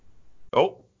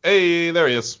Hey, there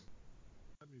he is.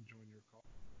 Let me join your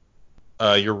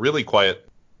call. You're really quiet.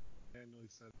 Manually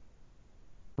said,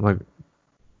 I'm like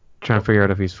trying to figure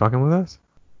out if he's fucking with us.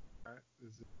 all right,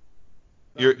 is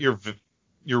it?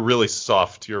 You're really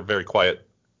soft. You're very quiet.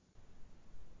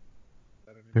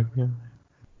 That any better?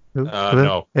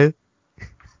 No. Really,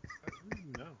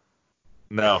 no.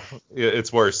 No,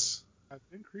 it's worse. I've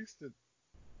increased it.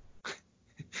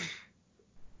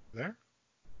 There?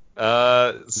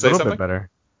 A Say little something. bit better.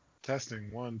 Testing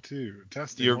 1 2.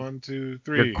 Testing Your- 1 2 Your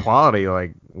 3. quality,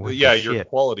 like, what Yeah, the your shit?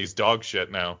 quality's dog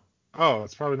shit now. Oh,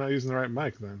 it's probably not using the right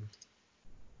mic then.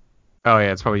 Oh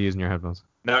yeah, it's probably using your headphones.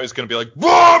 Now he's gonna be like,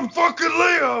 "Wrong, fucking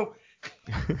Leo."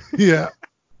 Yeah.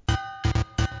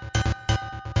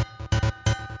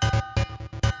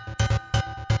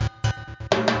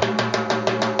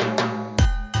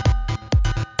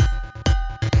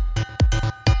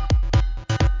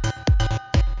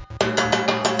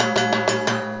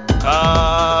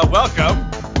 Welcome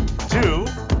to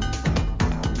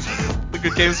the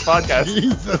Good Games Podcast.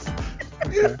 Jesus.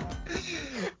 Okay.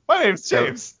 My name's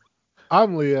James.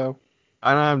 I'm Leo.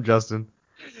 And I'm Justin.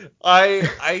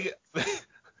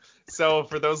 So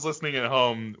for those listening at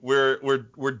home, we're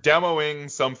demoing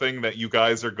something that you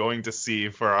guys are going to see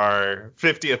for our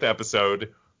 50th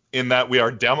episode. In that we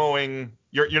are demoing,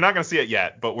 you're not going to see it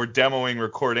yet, but we're demoing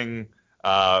recording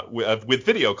with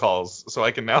video calls, so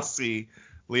I can now see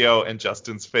Leo and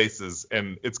Justin's faces,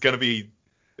 and it's gonna be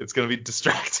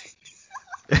distracting.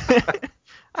 I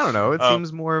don't know. It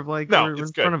seems more of like no, we're it's in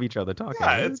good. front of each other talking.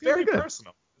 Yeah, it's very good.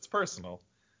 personal. It's personal.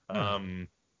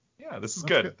 Yeah, this is Let's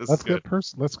good. Get, This let's is good.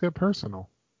 Let's get personal.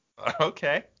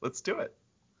 Okay, let's do it.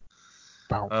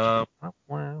 Bow. Oh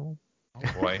Wow.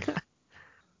 boy.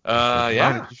 Why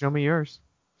Yeah. don't you show me yours?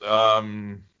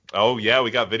 Oh yeah,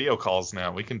 we got video calls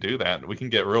now. We can do that. We can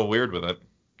get real weird with it.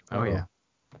 Oh yeah.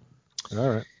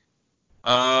 All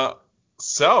right.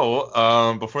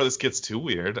 So before this gets too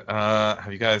weird,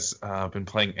 have you guys been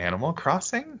playing Animal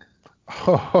Crossing?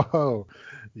 Oh,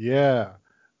 yeah.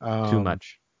 Too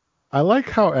much. I like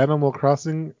how Animal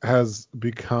Crossing has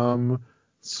become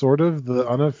sort of the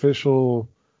unofficial,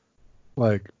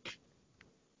 like,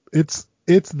 it's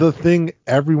the thing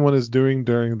everyone is doing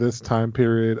during this time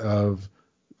period of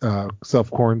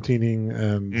self-quarantining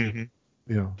and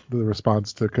Mm-hmm. the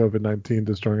response to COVID-19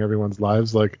 destroying everyone's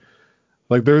lives. Like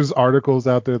there's articles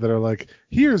out there that are like,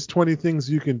 here's 20 things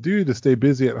you can do to stay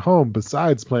busy at home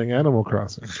besides playing Animal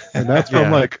Crossing, and that's from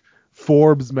Yeah. like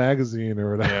Forbes magazine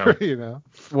or whatever. Yeah.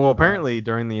 Well, apparently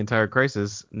during the entire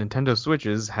crisis, Nintendo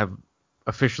Switches have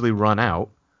officially run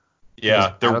out. Yeah, Just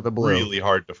out they're of the blue. really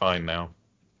hard to find now.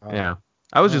 Yeah.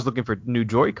 I was just looking for new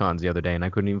Joy-Cons the other day, and I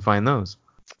couldn't even find those.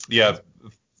 Yeah,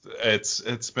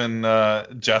 it's been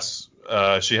Jess.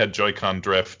 She had Joy-Con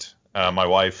drift, my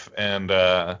wife, and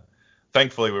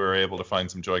thankfully we were able to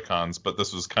find some Joy-Cons. But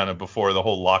this was kind of before the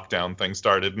whole lockdown thing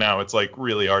started. Now it's like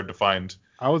really hard to find.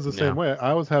 I was the same way.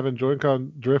 I was having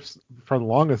Joy-Con drifts for the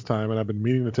longest time, and I've been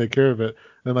meaning to take care of it.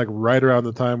 And like right around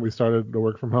the time we started to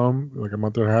work from home, like a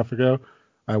month and a half ago,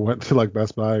 I went to like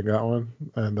Best Buy and got one.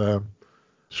 And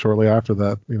shortly after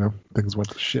that, things went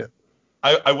to shit.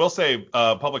 I will say,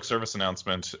 public service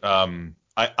announcement.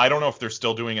 I don't know if they're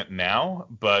still doing it now,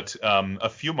 but a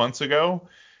few months ago,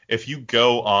 if you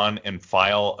go on and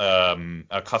file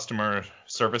a customer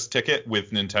service ticket with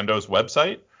Nintendo's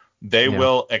website, they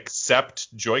will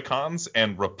accept Joy-Cons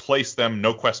and replace them,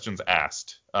 no questions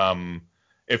asked,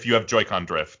 if you have Joy-Con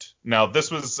drift. Now,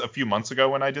 this was a few months ago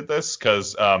when I did this,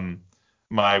 because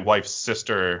my wife's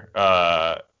sister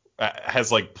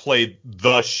has like played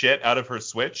the shit out of her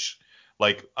Switch.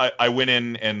 Like I went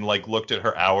in and like looked at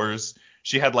her hours.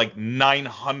 She had like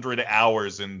 900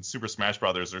 hours in Super Smash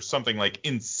Brothers or something like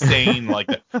insane like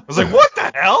that. I was like, what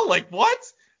the hell? Like what?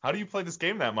 How do you play this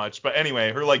game that much? But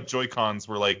anyway, her like Joy-Cons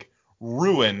were like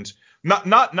ruined. Not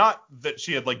that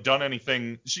she had like done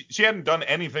anything. She hadn't done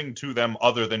anything to them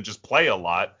other than just play a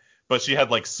lot. But she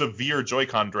had like severe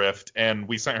Joy-Con drift, and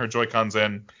we sent her Joy-Cons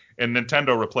in, and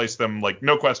Nintendo replaced them like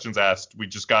no questions asked. We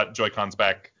just got Joy-Cons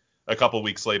back a couple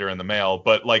weeks later in the mail.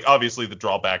 But like obviously the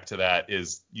drawback to that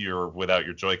is you're without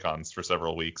your Joy-Cons for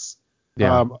several weeks.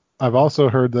 Yeah. I've also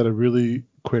heard that a really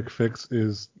quick fix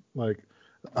is like,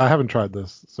 I haven't tried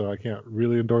this, so I can't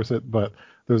really endorse it, but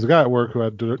there's a guy at work who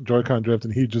had Joy-Con drift,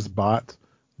 and he just bought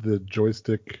the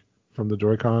joystick from the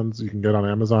Joy-Cons you can get on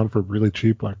Amazon for really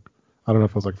cheap. Like, I don't know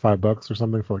if it was like $5 or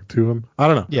something for like two of them. I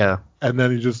don't know. Yeah. And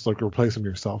then you just like replace them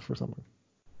yourself or something.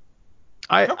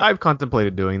 I've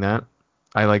contemplated doing that.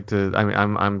 I like to. I mean,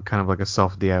 I'm kind of like a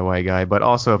self DIY guy, but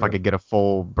also if I could get a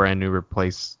full brand new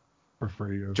replace for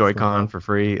free. Joy-Con for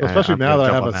free. Especially I'm now gonna that I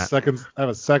jump have on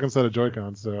a that. second set of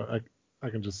Joy-Cons, so I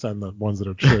can just send the ones that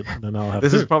are shit, and then I'll have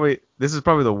This two. is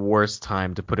probably the worst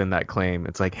time to put in that claim.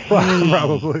 It's like, hey,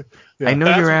 Probably. I Yeah. know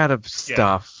That's you're what- out of yeah.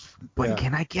 stuff, but Yeah.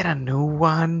 can I get a new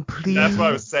one, please? That's what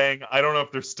I was saying. I don't know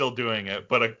if they're still doing it,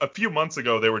 but a few months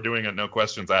ago they were doing it, no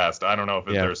questions asked. I don't know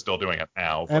if Yeah. they're still doing it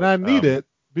now. And but, I need it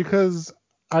because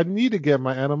I need to get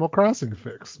my Animal Crossing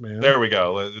fix, man. There we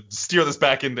go. Let's steer this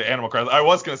back into Animal Crossing. I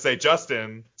was going to say,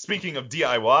 Justin, speaking of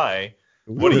DIY,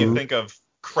 what do you Ooh. think of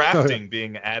crafting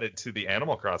being added to the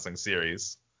Animal Crossing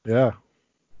series? Yeah.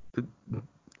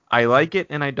 I like it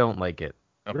and I don't like it.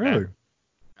 Okay. Really?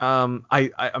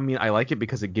 I mean, I like it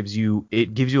because it gives you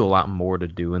a lot more to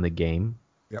do in the game.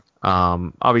 Yep.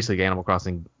 Obviously Animal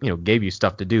Crossing, gave you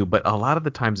stuff to do, but a lot of the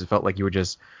times it felt like you were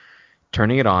just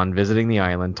turning it on, visiting the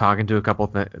island, talking to a couple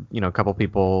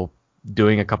people,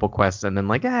 doing a couple quests, and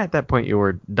then at that point you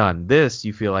were done. This,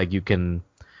 you feel like you can,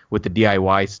 with the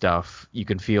DIY stuff, you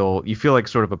feel like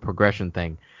sort of a progression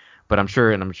thing. But I'm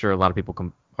sure a lot of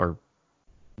people are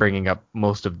bringing up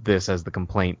most of this as the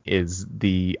complaint is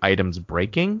the items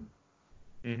breaking.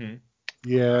 Mm-hmm.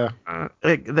 Yeah.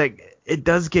 It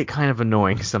does get kind of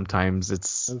annoying sometimes.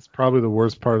 That's probably the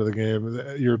worst part of the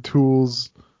game. Your tools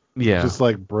just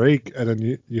break, and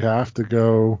then you have to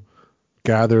go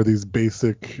gather these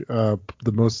basic, the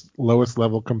most lowest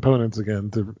level components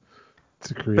again to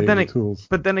create the tools.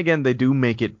 But then again, they do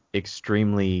make it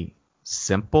extremely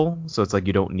simple. So it's like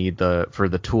you don't need for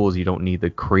the tools, you don't need the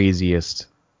craziest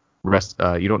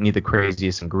you don't need the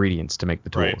craziest ingredients to make the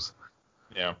tools.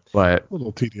 Right. Yeah. A But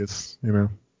little tedious,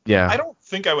 Yeah. I don't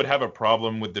think I would have a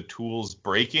problem with the tools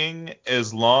breaking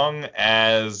as long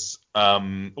as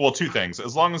two things.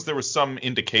 As long as there was some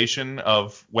indication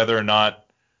of whether or not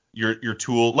your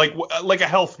tool, like a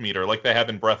health meter, like they have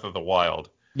in Breath of the Wild.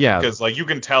 Yeah. Because you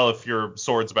can tell if your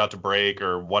sword's about to break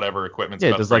or whatever equipment's it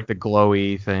about does to break. the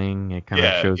glowy thing. It kind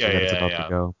of shows you that it's about to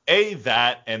go. A,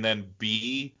 that, and then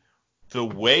B, the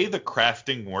way the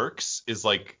crafting works is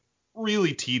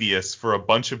really tedious for a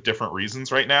bunch of different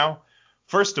reasons right now.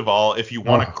 First of all, if you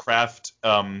want to craft,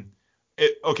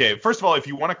 first of all, if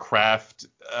you want to craft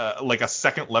a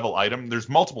second level item, there's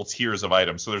multiple tiers of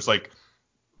items. So there's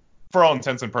for all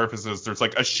intents and purposes, there's a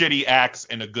shitty axe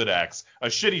and a good axe, a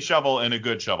shitty shovel and a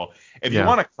good shovel. If you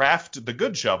want to craft the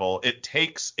good shovel, it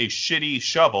takes a shitty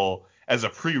shovel as a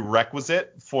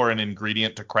prerequisite for an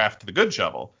ingredient to craft the good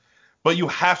shovel. But you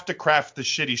have to craft the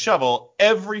shitty shovel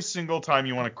every single time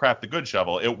you want to craft the good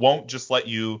shovel. It won't just let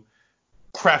you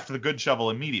craft the good shovel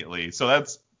immediately. So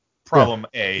that's problem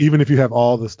A. Even if you have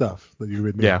all the stuff that you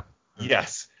would need. Yeah.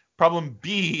 Yes. Problem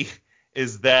B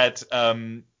is that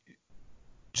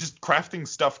just crafting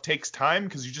stuff takes time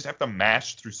because you just have to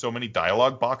mash through so many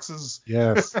dialogue boxes.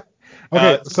 Yes.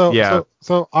 Okay,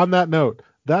 so on that note,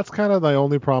 that's kind of the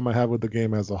only problem I have with the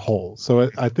game as a whole. So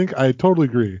I think I totally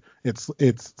agree.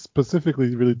 It's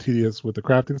specifically really tedious with the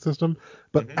crafting system,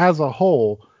 but as a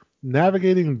whole,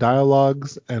 navigating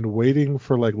dialogues and waiting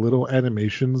for little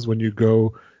animations when you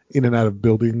go in and out of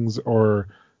buildings or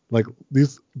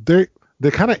these, they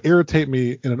kind of irritate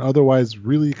me in an otherwise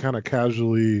really kind of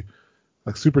casually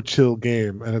super chill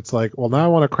game. And it's well, now I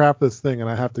want to craft this thing and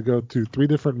I have to go to 3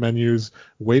 different menus,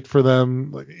 wait for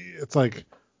them. It's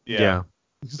Yeah.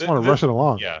 you just want to rush it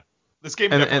along. Yeah. This game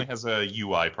definitely has a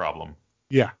UI problem.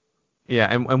 Yeah. Yeah,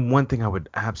 and one thing I would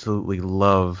absolutely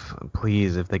love,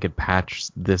 please, if they could patch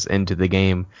this into the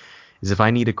game, is if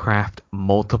I need to craft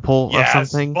multiple of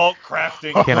something, bulk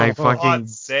crafting. can I for fucking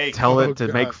God's sake. tell it to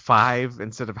God. make 5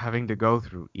 instead of having to go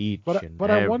through each But and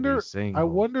I every wonder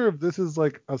single. if this is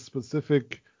a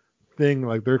specific thing,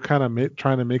 they're kind of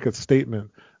trying to make a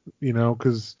statement,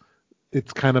 because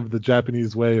it's kind of the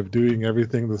Japanese way of doing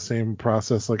everything the same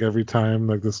process every time,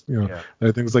 this,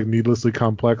 everything's needlessly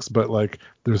complex, but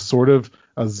there's sort of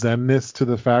a zenness to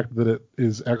the fact that it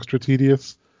is extra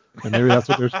tedious, and maybe that's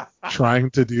what they're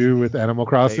trying to do with Animal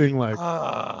Crossing. Maybe,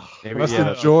 Let's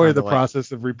enjoy the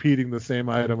process of repeating the same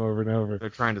item over and over. They're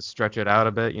trying to stretch it out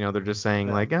a bit. They're just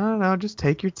saying I don't know, just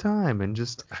take your time and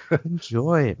just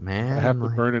enjoy it, man. I have to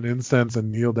burn an incense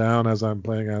and kneel down as I'm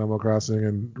playing Animal Crossing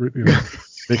and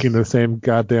making the same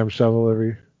goddamn shovel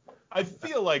every. I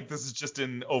feel like this is just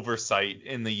an oversight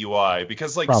in the UI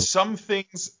because Probably. some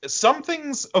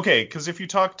things, okay, because if you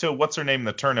talk to what's her name,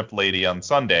 the turnip lady on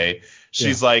Sunday,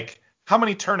 she's like, how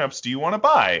many turnips do you want to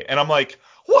buy? And I'm like,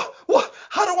 what?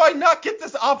 How do I not get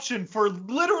this option for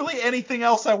literally anything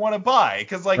else I want to buy?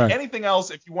 Because anything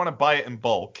else, if you want to buy it in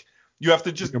bulk, you have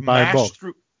to just mash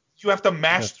through. You have to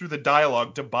mash through the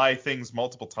dialogue to buy things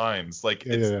multiple times.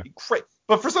 It's great.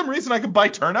 But for some reason, I can buy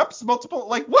turnips multiple.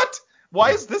 What?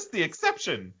 Why is this the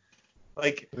exception?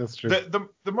 Like That's true.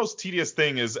 the most tedious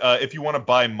thing is if you want to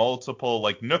buy multiple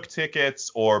like Nook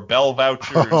tickets or Bell Oh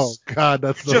vouchers, God,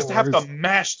 that's you the just have worst. to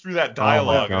mash through that Oh my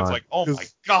dialogue, and it's God. like, oh my 'Cause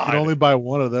you can god. only buy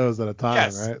one of those at a time,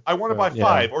 Yes, right? I want to So- buy Yeah.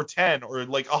 5 or 10 or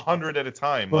like 100 at a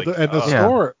time. Well, Like, and the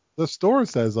Yeah. store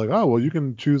says like, oh well, you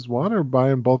can choose one or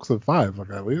buy in bulks of 5. Like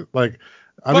at least, like,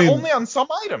 I but mean, only on some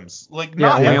items, like Yeah,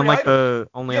 not only every on like item.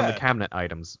 on the Yeah. cabinet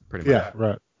items, pretty much. yeah,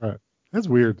 right. It's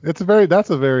weird. That's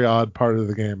a very odd part of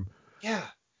the game. Yeah.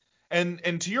 And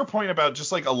to your point about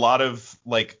just like a lot of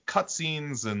like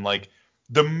cutscenes and like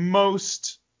the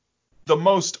most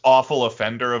awful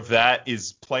offender of that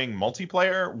is playing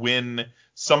multiplayer when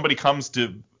somebody comes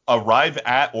to arrive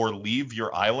at or leave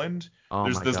your island. Oh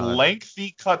There's my this God.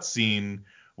 lengthy cutscene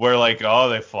where like, oh,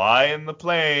 they fly in the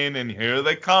plane and here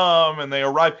they come and they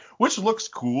arrive, which looks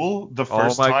cool the Oh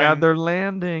first my time. God, they're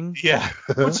landing. Yeah,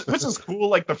 which is cool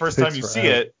like the first time Takes you see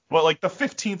forever. it, but like the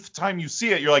 15th time you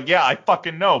see it, you're like, yeah, I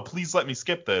fucking know. Please let me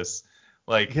skip this.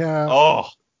 Like, Yeah. oh,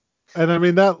 And I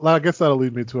mean I guess that'll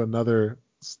lead me to another,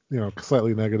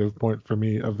 slightly negative point for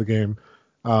me of the game.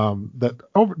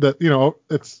 That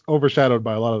it's overshadowed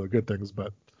by a lot of the good things,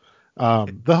 but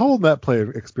the whole net play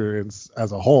experience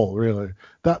as a whole, really,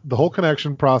 that the whole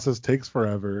connection process takes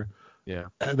forever. Yeah.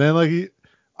 And then like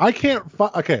I can't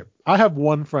okay, I have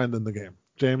one friend in the game.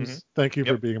 James, thank you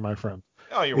for Yep. being my friend.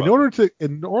 oh, you're In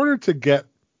welcome. order to get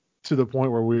to the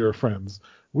point where we were friends,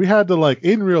 we had to like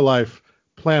in real life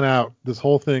plan out this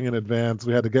whole thing in advance.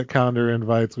 We had to get calendar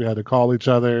invites, we had to call each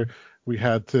other, we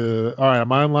had to, all right,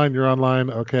 I'm online, you're online,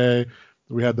 okay.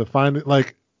 We had to find it,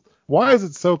 like, why is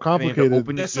it so And they had to complicated?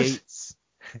 open This is- gates.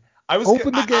 I was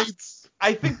Open the I- gates.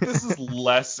 I think this is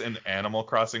less an Animal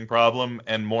Crossing problem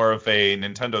and more of a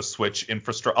Nintendo Switch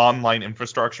online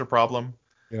infrastructure problem.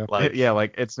 Yeah. Like, Yeah,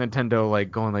 like it's Nintendo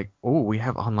like going like, oh, we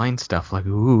have online stuff. Like,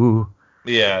 ooh.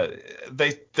 yeah,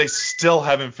 they still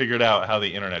haven't figured out how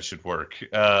the internet should work.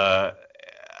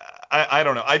 I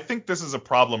don't know. I think this is a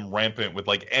problem rampant with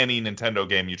like any Nintendo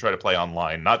game you try to play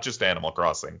online, not just Animal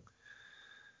Crossing.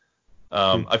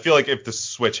 I feel like if the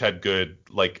Switch had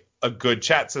a good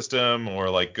chat system or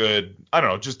like good, I don't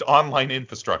know, just online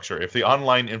infrastructure. If the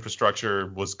online infrastructure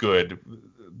was good,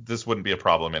 this wouldn't be a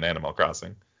problem in Animal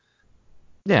Crossing.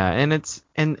 Yeah, and it's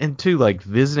and too, like,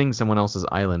 visiting someone else's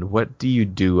island. What do you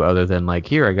do other than like,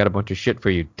 here, I got a bunch of shit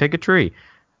for you. Take a tree.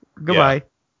 Goodbye.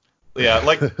 Yeah,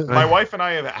 like my wife and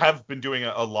I have been doing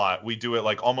it a lot. We do it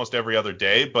like almost every other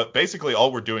day, but basically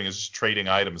all we're doing is just trading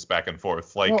items back and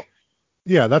forth. Like, Well,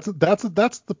 yeah, that's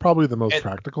probably the most and,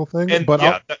 practical thing. and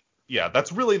But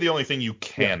that's really the only thing you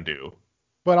can do.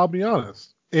 But I'll be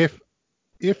honest, if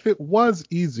it was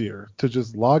easier to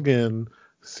just log in,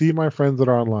 see my friends that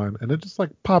are online, and then just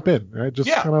like pop in, right? Just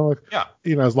Yeah, kind of like,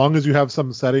 yeah. as long as you have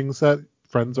some settings set,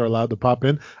 friends are allowed to pop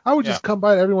in. I would just come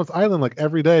by everyone's island like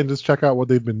every day and just check out what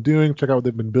they've been doing, check out what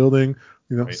they've been building,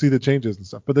 Right. see the changes and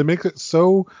stuff. But they make it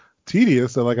so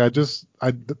tedious that like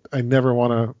I never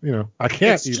want to, I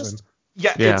can't It's even.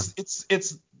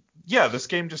 just yeah, this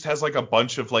game just has like a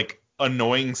bunch of like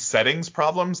annoying settings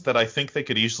problems that I think they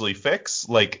could easily fix.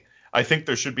 Like, I think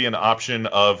there should be an option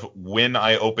of when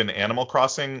I open Animal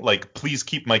Crossing, like, please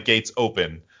keep my gates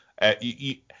open.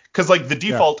 Because like the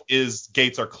default is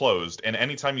gates are closed, and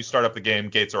anytime you start up the game,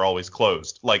 gates are always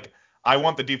closed. Like, I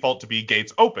want the default to be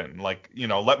gates open. Like,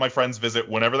 let my friends visit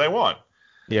whenever they want.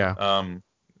 Yeah.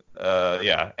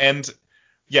 Yeah, and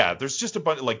yeah, there's just a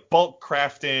bunch of like bulk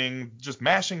crafting, just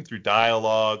mashing through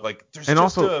dialogue. Like, there's And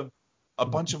just also- a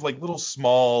bunch of like little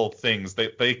small things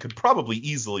that they could probably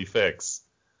easily fix.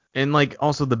 And like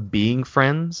also the being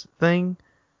friends thing.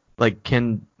 Like,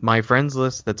 can my friends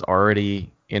list that's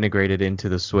already integrated into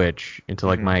the Switch, into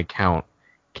like my account,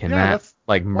 can that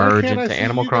like Why merge can't I into see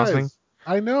Animal you Crossing? guys?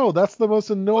 I know that's the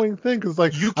most annoying thing because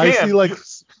like You I can. see like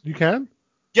you can.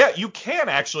 Yeah, you can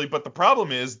actually, but the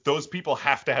problem is those people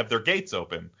have to have their gates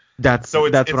open. That's So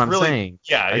it's what I'm really, saying.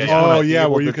 Yeah, I yeah, just yeah. wanna Oh be yeah,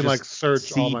 able where you to can like just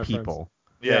search all see my people.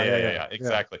 Yeah,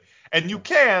 exactly. And you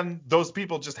can. Those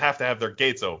people just have to have their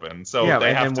gates open. So Yeah, they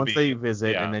and have then to once be. they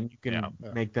visit, Yeah, and then you can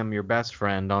yeah. make them your best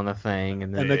friend on the thing,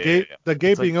 and then And Yeah. the gate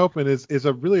It's like- being open is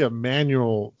a really a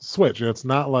manual switch. It's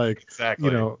not like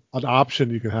Exactly. an option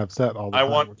you can have set all the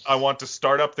time. I want to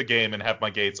start up the game and have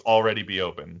my gates already be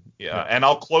open. Yeah, Yeah. and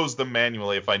I'll close them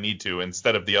manually if I need to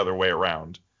instead of the other way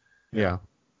around. yeah.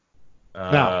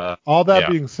 Now, all that yeah.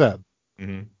 being said,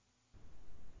 Mhm.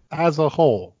 as a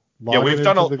whole, Yeah, logging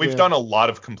into the we've game- done a lot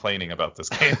of complaining about this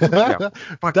game. that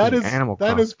Fucking is Animal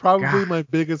that is Crossing. probably God. my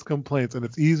biggest complaints, and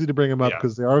it's easy to bring them up Yeah.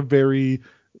 because they are very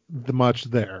much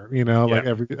there, like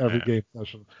every Yeah. game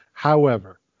session.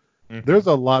 However, Mhm. There's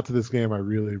a lot to this game I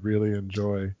really, really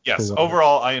enjoy. Yes, for what-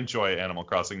 overall, I enjoy Animal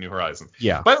Crossing New Horizons.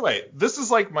 Yeah. By the way, this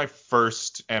is like my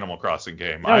first Animal Crossing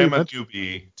game. Yeah, I you am a mentioned-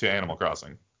 newbie to Animal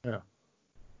Crossing. Yeah.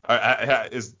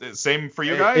 Is same for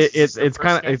you guys? It's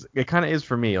kind of it kind of is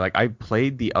for me. Like I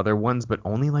played the other ones, but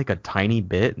only like a tiny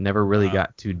bit. Never really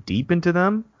got too deep into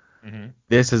them. Mm-hmm.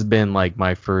 This has been like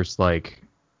my first like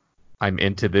I'm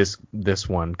into this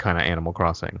one kind of Animal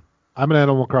Crossing. I'm an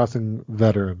Animal Crossing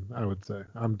veteran, I would say.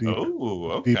 I'm deep,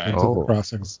 Oh, deep okay. into the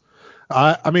crossings.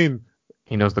 I mean,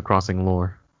 He knows the crossing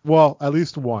lore. well, at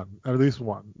least one.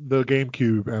 The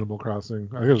GameCube Animal Crossing.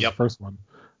 I think it was Yep. the first one.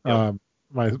 Yep.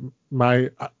 My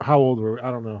how old were we?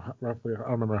 I don't know roughly. I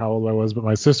don't remember how old I was, but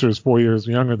my sister is 4 years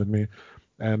younger than me,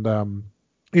 and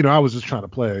I was just trying to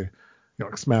play,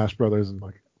 like Smash Brothers and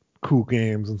like cool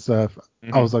games and stuff.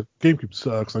 Mhm. I was like, GameCube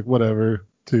sucks, like whatever,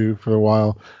 too, for a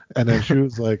while, and then she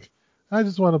was like, I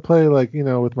just want to play like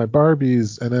with my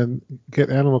Barbies and then get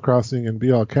Animal Crossing and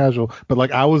be all casual. But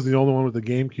like I was the only one with the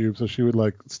GameCube, so she would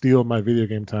like steal my video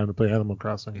game time to play Animal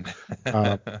Crossing.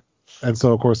 And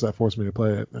so, of course, that forced me to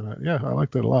play it. And I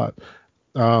liked it a lot.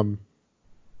 What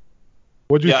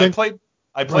do you think?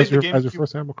 I played the as your GameCube.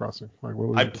 first Animal Crossing. Like, what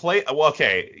was Well,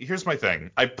 okay. Here's my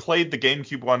thing. I played the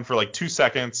GameCube one for like 2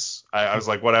 seconds. I was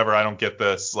like, whatever. I don't get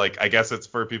this. Like, I guess it's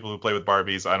for people who play with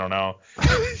Barbies. I don't know.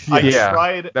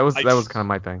 That was kind of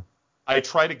my thing. I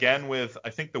tried again with,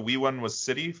 I think the Wii one was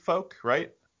City Folk,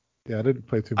 right? Yeah, I didn't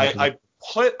play too much. I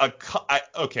put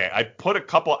a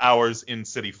couple hours in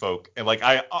City Folk, and like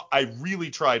I really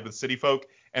tried with City Folk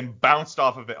and bounced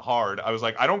off of it hard. I was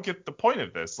like, I don't get the point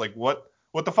of this. Like, what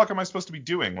the fuck am I supposed to be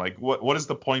doing? Like, what is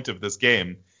the point of this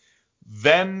game?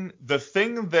 Then the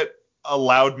thing that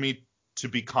allowed me to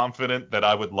be confident that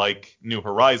I would like New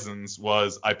Horizons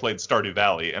was I played Stardew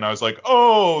Valley, and I was like,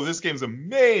 oh, this game's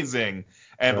amazing.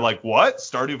 And Yeah. like, what?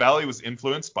 Stardew Valley was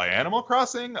influenced by Animal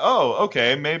Crossing? Oh,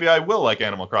 okay, maybe I will like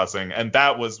Animal Crossing. And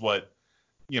that was what,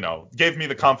 gave me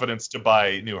the confidence to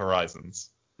buy New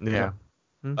Horizons. Yeah.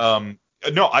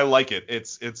 No, I like it.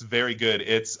 It's very good.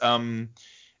 It's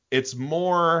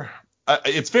more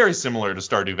it's very similar to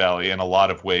Stardew Valley in a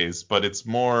lot of ways, but it's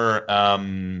more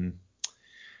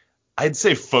I'd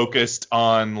say focused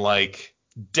on like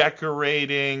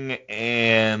decorating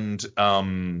and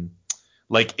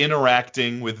like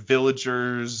interacting with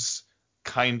villagers,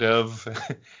 kind of.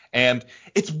 And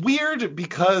it's weird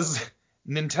because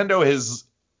Nintendo has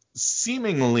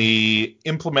seemingly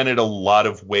implemented a lot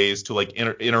of ways to like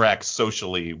interact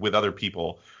socially with other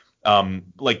people.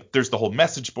 Like there's the whole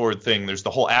message board thing. There's the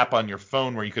whole app on your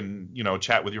phone where you can,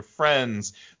 chat with your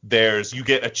friends. You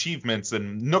get achievements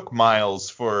and Nook miles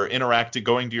for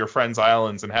going to your friends'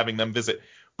 islands and having them visit.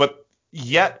 But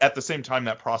yet at the same time,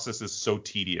 that process is so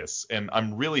tedious. And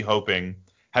I'm really hoping.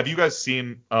 Have you guys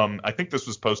seen? I think this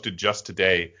was posted just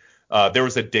today. There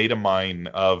was a data mine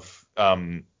of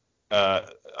an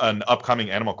upcoming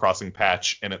Animal Crossing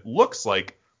patch, and it looks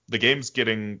like the game's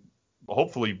getting,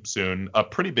 hopefully soon, a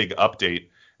pretty big update,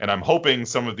 and I'm hoping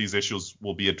some of these issues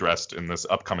will be addressed in this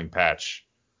upcoming patch.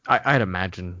 I'd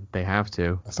imagine they have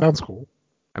to. That sounds cool.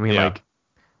 I mean, like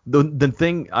the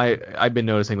thing I've been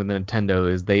noticing with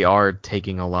Nintendo is they are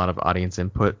taking a lot of audience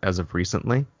input as of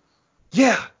recently.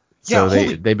 Yeah. So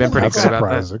they've been pretty good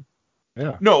about that.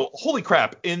 Yeah. No, holy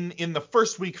crap! In the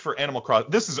first week for Animal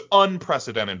Crossing, this is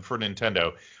unprecedented for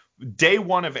Nintendo. Day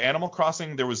one of Animal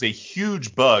Crossing, there was a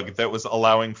huge bug that was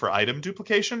allowing for item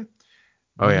duplication.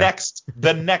 Oh, yeah.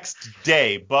 The next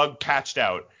day, bug patched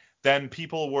out. Then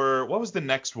people were, what was the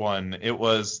next one? There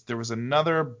was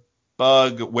another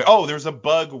bug there's a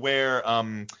bug where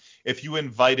if you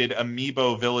invited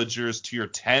amiibo villagers to your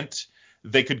tent,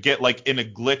 they could get like in a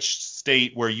glitched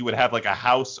state where you would have like a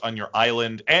house on your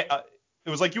island. And, it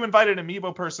was like you invited an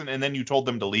amiibo person and then you told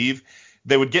them to leave.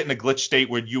 They would get in a glitch state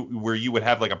where you would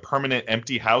have like a permanent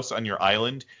empty house on your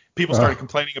island. People started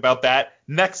complaining about that.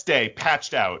 Next day,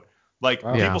 patched out. Like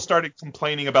people started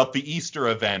complaining about the Easter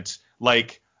event.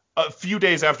 Like a few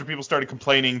days after people started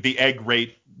complaining, the egg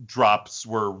rate drops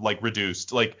were like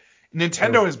reduced. Like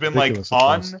Nintendo has been like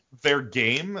on their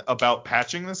game about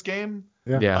patching this game.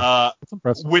 Yeah. That's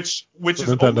impressive. Which is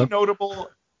only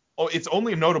notable. Oh, it's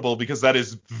only notable because that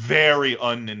is very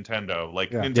un-Nintendo.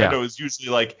 Like Nintendo is usually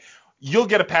like, you'll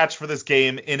get a patch for this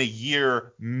game in a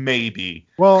year, maybe.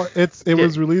 Well, it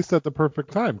was released at the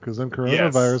perfect time because then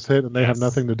coronavirus hit and they have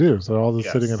nothing to do. So all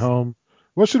this sitting at home.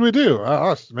 What should we do?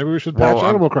 Maybe we should patch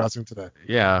Animal Crossing today.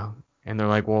 Yeah. And they're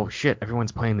like, well, shit,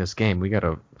 everyone's playing this game. We got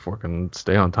to fucking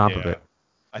stay on top of it.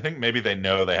 I think maybe they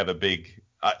know they have a big...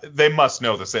 they must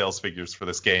know the sales figures for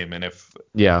this game. And if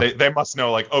they must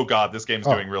know, like, oh, God, this game's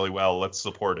doing really well. Let's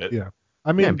support it. Yeah.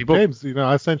 I mean, people. James,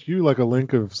 I sent you like a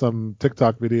link of some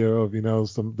TikTok video of,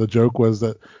 the joke was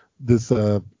that this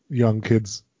young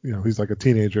kid's, he's like a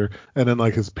teenager, and then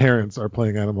like his parents are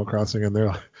playing Animal Crossing, and they're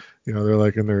like, they're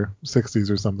like in their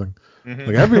 60s or something. Mhm.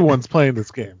 Like everyone's playing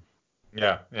this game.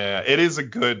 Yeah. It is a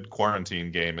good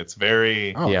quarantine game. It's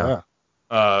very, Oh Yeah. yeah.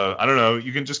 I don't know.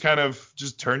 You can just kind of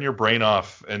just turn your brain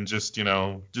off and just,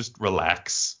 just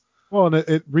relax. Well, and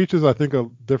it reaches, I think, a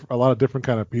lot of different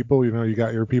kind of people. You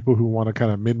got your people who want to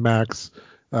kind of min-max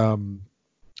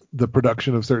the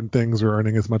production of certain things or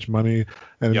earning as much money,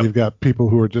 and Yep. you've got people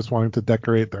who are just wanting to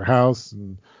decorate their house,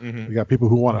 and Mhm. you got people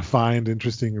who want to find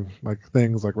interesting like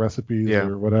things like recipes Yeah.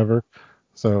 or whatever.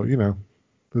 So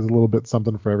there's a little bit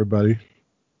something for everybody.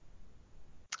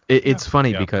 It's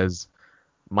funny Yeah. because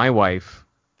my wife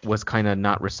was kind of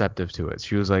not receptive to it.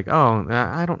 She was like, "Oh,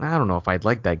 I don't know if I'd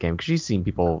like that game," because she's seen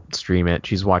people stream it.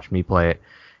 She's watched me play it.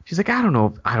 She's like, "I don't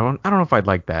know if I'd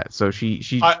like that." So she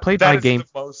played that my is game. the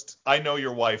most. I know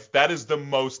your wife. That is the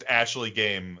most Ashley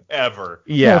game ever.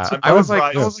 Yeah, it's I was surprising.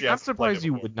 like, Yeah. I'm Yes, surprised played it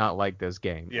you before. would not like this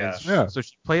game. Yeah. Yeah. So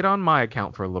she played on my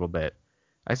account for a little bit.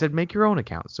 I said, make your own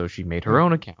account. So she made her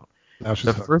own account. Now she's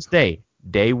The hooked. first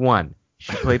day one,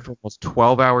 she played for almost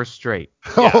 12 hours straight.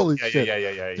 Yeah, Holy yeah, shit.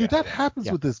 yeah. Dude, that happens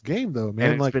Yeah. with this game though, And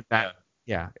man. it's Like been that.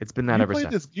 Yeah, it's been that you ever play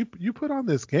since. this, you put on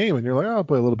this game and you're like, oh, I'll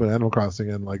play a little bit of Animal Crossing,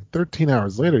 and like 13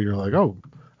 hours later you're like, oh,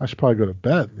 I should probably go to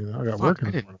bed. I got work Fuck, in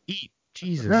I the didn't morning. eat.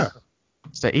 Jesus. Yeah.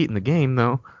 It's to eat in the game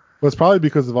though. But it's probably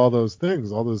because of all those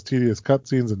things, all those tedious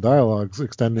cutscenes and dialogues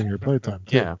extending your playtime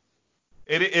too. Yeah.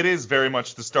 It is very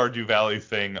much the Stardew Valley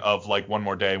thing of like one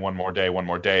more day in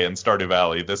Stardew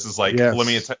Valley. This is like Yes.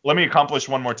 let me accomplish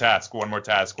one more task.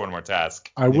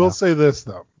 I will say this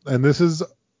though, and this is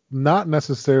not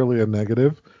necessarily a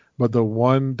negative, but the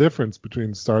one difference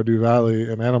between Stardew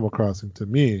Valley and Animal Crossing to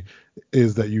me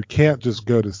is that you can't just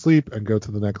go to sleep and go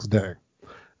to the next day.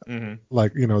 Mm-hmm.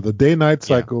 Like, the day-night Yeah.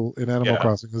 cycle in Animal Yeah.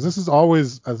 Crossing, because this is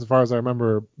always, as far as I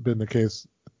remember, been the case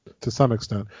to some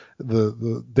extent.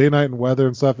 The day-night and weather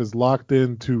and stuff is locked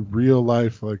into real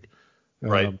life, like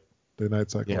Right. day-night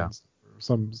cycle, Yeah.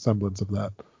 some semblance of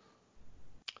that.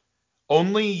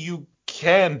 Only you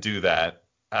can do that.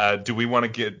 Do we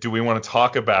want to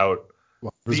talk about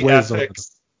Well, there's the ways around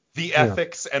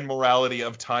ethics and morality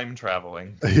of time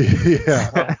traveling? it.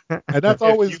 Yeah, and that's If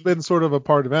always you- been sort of a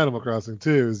part of Animal Crossing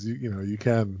too. Is you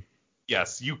can.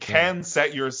 Yes, you can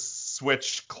set your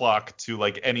Switch clock to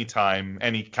like any time,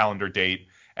 any calendar date,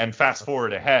 and fast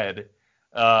forward ahead,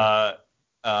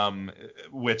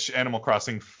 which Animal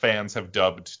Crossing fans have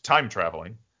dubbed time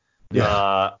traveling.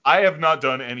 Yeah. I have not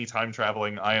done any time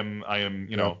traveling. I am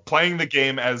playing the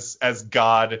game as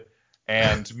God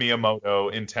and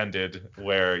Miyamoto intended,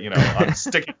 where I'm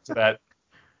sticking to that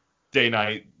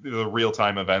day-night, the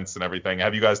real-time events and everything.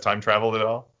 Have you guys time traveled at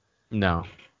all? No.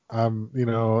 I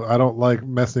don't like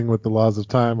messing with the laws of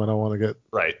time. I don't want to get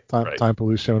Right. time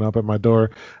police showing up at my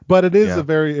door. But it is Yeah. a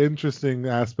very interesting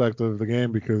aspect of the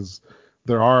game because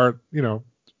there are,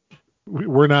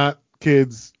 we're not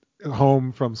kids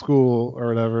home from school or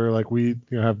whatever. Like we,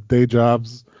 have day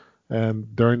jobs,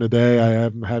 and during the day I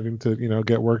am having to,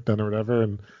 get work done or whatever.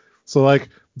 And so like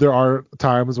there are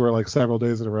times where like several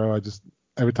days in a row,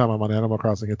 every time I'm on Animal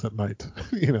Crossing, it's at night,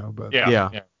 but Yeah.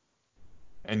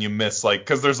 And you miss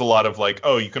because there's a lot of like,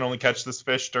 oh, you can only catch this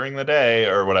fish during the day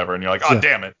or whatever, and you're like, oh, Yeah.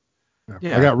 damn it.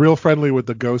 Yeah. I got real friendly with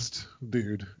the ghost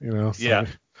dude, So Yeah.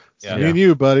 it's Yeah. me and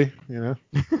you, buddy,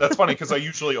 That's funny because I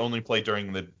usually only play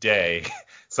during the day,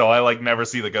 so I like never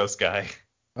see the ghost guy.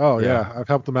 Oh Yeah. yeah, I've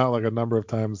helped him out like a number of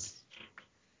times.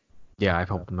 Yeah, I've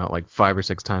helped them out like 5 or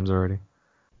 6 times already.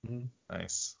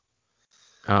 Nice.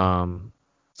 Um,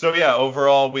 So yeah,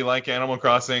 overall we like Animal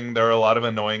Crossing. There are a lot of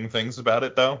annoying things about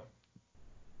it though.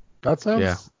 That sounds,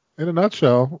 Yeah. in a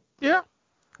nutshell. yeah.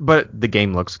 But the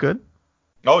game looks good.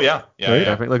 Oh yeah, yeah, Right. yeah.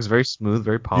 Definitely looks very smooth,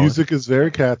 very polished. Music is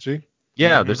very catchy.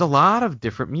 Yeah, Mhm. there's a lot of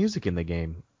different music in the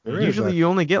game. There is, Usually you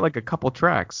only get like a couple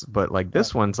tracks, but like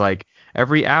this one's like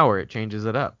every hour it changes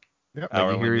it up. Yep. Like you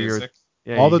Hourly hear music.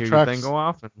 All you the hear your tracks- thing go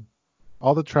off and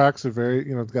All the tracks are very,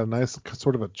 it's got a nice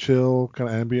sort of a chill kind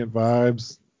of ambient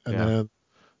vibes, and Yeah. then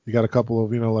you got a couple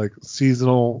of, like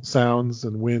seasonal sounds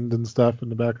and wind and stuff in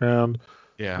the background.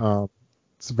 yeah.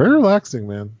 It's very relaxing,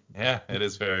 man. Yeah, it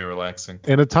is very relaxing.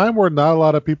 In a time where not a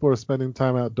lot of people are spending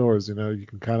time outdoors, you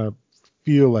can kind of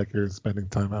feel like you're spending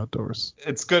time outdoors.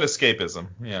 It's good escapism.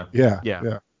 Yeah.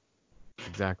 Yeah.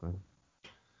 Exactly.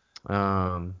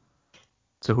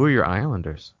 So who are your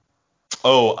Islanders?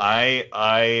 Oh,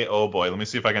 oh boy, let me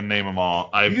see if I can name them all.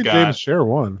 You I've and got. James share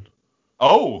one.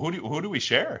 Oh, who do we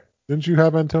share? Didn't you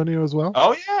have Antonio as well?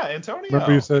 Oh yeah, Antonio.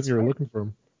 Remember you said That's you were right. looking for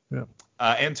him. Yeah.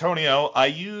 Antonio, I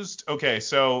used, okay,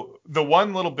 so the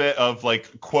one little bit of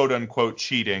like quote unquote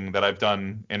cheating that I've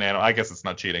done in Animal, I guess it's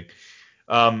not cheating.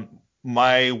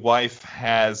 My wife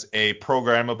has a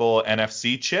programmable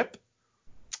NFC chip,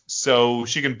 so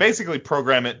she can basically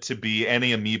program it to be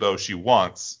any amiibo she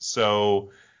wants. So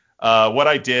what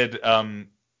I did, I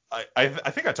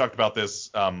think I talked about this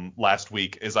last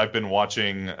week, is I've been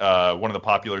watching one of the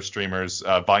popular streamers,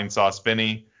 Vinesauce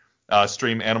Vinny,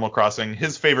 stream Animal Crossing.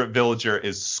 His favorite villager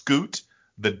is Scoot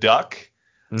the duck.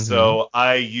 Mm-hmm. So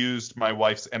I used my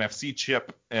wife's NFC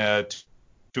chip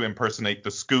to impersonate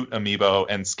the Scoot amiibo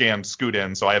and scanned Scoot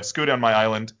in. So I have Scoot on my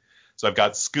island. So I've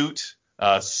got Scoot,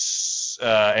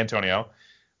 Antonio,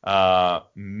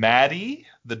 Maddie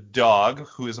the dog,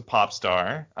 who is a pop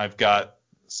star. I've got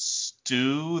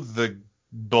Stu the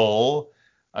bull.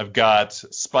 I've got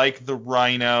Spike the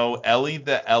rhino, Ellie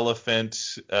the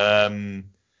elephant.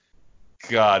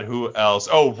 God, who else?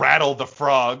 Oh, Rattle the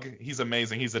frog. He's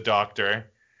amazing. He's a doctor.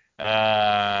 Who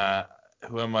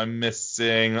am I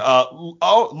missing?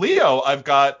 Leo. I've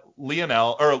got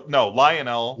Lionel.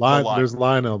 Lionel. The lion. There's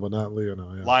Lionel, but not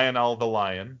Lionel. Yeah. Lionel the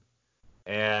lion.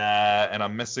 And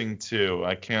I'm missing two.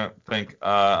 I can't think.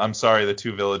 I'm sorry, the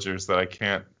two villagers that I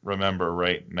can't remember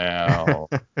right now.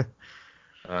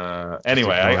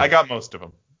 Anyway, I got most of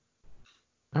them.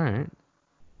 All right.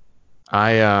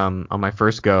 I on my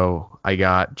first go, I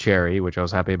got Cherry, which I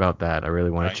was happy about that. I really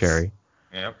wanted Cherry.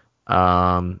 Yep.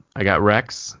 I got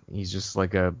Rex. He's just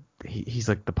like he's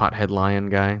like the pothead lion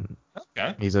guy.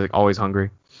 Okay. He's like always hungry.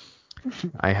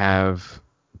 I have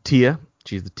Tia.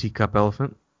 She's the teacup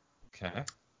elephant. Okay.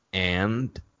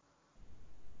 And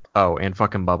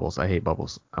fucking Bubbles. I hate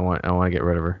Bubbles. I want to get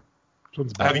rid of her.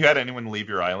 Have you had anyone leave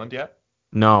your island yet?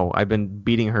 No, I've been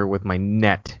beating her with my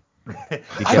net. I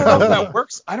don't know if that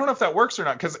works. I don't know if that works or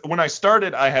not, because when I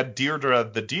started, I had Deirdre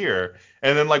the deer,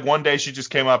 and then like one day she just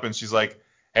came up and she's like,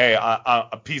 "Hey,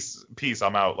 peace,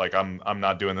 I'm out. Like I'm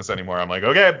not doing this anymore." I'm like,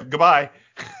 "Okay, goodbye."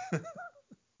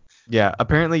 Yeah,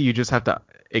 apparently you just have to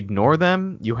ignore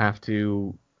them. You have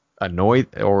to annoy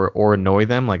annoy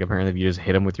them. Like apparently if you just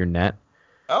hit them with your net.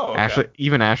 Oh, okay.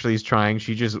 Ashley's trying.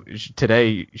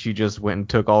 Today she just went and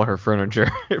took all her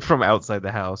furniture from outside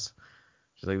the house.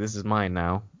 She's like, "This is mine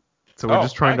now." So we're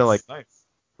just trying to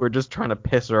we're just trying to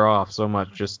piss her off so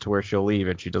much just to where she'll leave,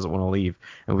 and she doesn't want to leave.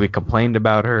 And we complained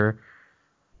about her,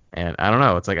 and I don't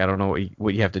know. It's like I don't know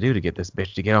what you have to do to get this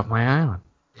bitch to get off my island.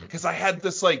 Because I had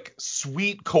this like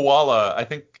sweet koala, I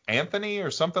think Anthony or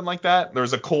something like that. There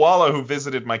was a koala who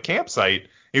visited my campsite.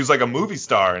 He was like a movie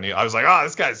star, and I was like, "Oh,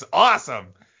 this guy's awesome."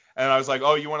 And I was like,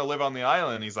 "Oh, you want to live on the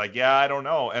island?" He's like, "Yeah, I don't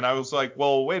know." And I was like,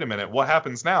 "Well, wait a minute. What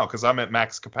happens now? Because I'm at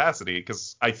max capacity.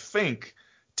 Because I think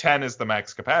 10 is the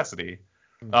max capacity.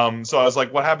 So I was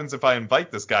like, what happens if I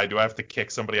invite this guy? Do I have to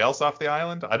kick somebody else off the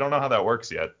island? I don't know how that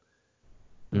works yet."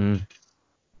 And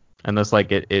that's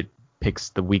like it picks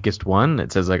the weakest one.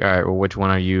 It says like, all right, well, which one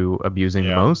are you abusing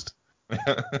the most?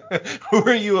 Who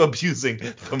are you abusing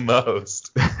the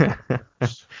most?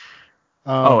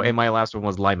 And my last one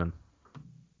was Lyman.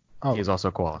 Oh. He's also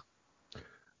a koala.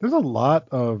 There's a lot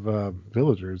of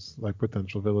villagers, like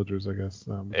potential villagers, I guess.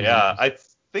 I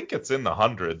think it's in the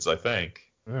hundreds, I think.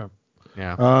 Yeah.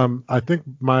 I think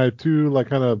my two like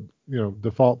kind of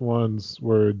default ones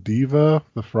were Diva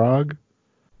the frog,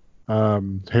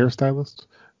 hairstylist,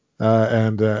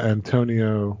 and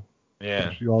Antonio.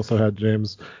 Yeah. She also had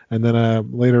James, and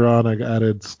then later on I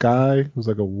added Sky, who's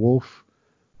like a wolf,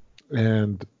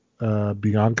 and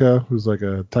Bianca, who's like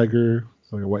a tiger,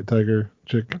 like a white tiger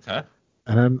chick. Okay.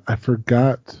 And then I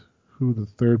forgot who the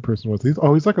third person was. He's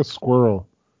like a squirrel.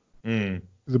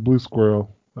 He's a blue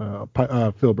squirrel.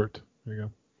 Filbert. There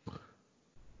you go.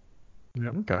 Yeah.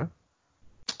 Okay.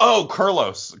 Oh,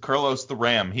 Kurlos the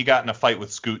ram. He got in a fight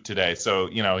with Scoot today, so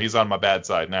he's on my bad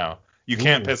side now. You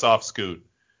can't piss off Scoot.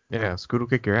 Yeah, Scoot will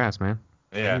kick your ass, man.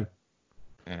 Yeah.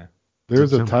 Yeah.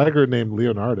 There's a tiger named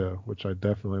Leonardo, which I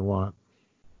definitely want.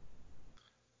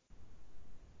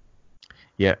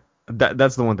 Yeah,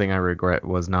 that's the one thing I regret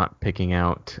was not picking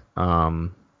out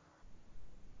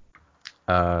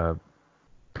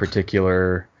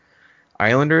particular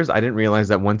islanders. I didn't realize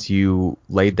that once you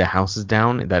laid the houses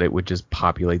down that it would just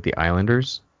populate the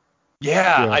islanders.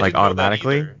 Yeah, I like didn't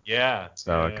automatically. Know that either. Yeah.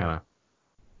 So it kind of.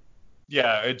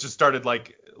 Yeah, it just started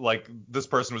like this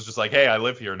person was just like, "Hey, I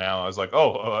live here now." I was like,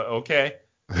 "Oh, okay."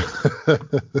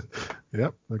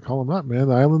 Yep, they call them that, man.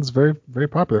 The island's very, very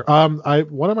popular.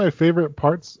 One of my favorite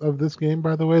parts of this game,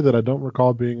 by the way, that I don't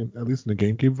recall being at least in the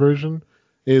GameCube version,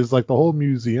 is like the whole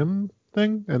museum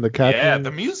thing and the catching. Yeah,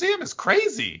 the museum is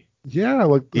crazy. Yeah,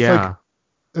 like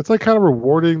it's like kind of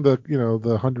rewarding the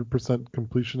the 100%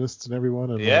 completionists and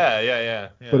everyone, and Yeah.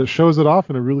 but it shows it off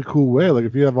in a really cool way. Like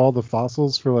if you have all the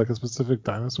fossils for like a specific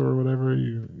dinosaur or whatever,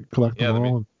 you collect them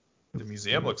all. The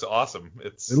museum looks awesome.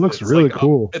 It looks really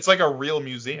cool. It's like a real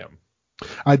museum.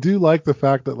 I do like the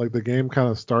fact that like the game kind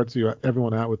of starts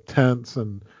everyone out with tents,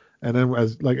 and then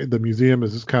as like the museum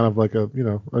is just kind of like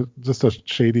just a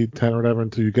shady tent or whatever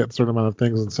until you get a certain amount of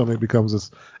things, and suddenly it becomes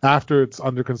this, after it's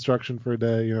under construction for a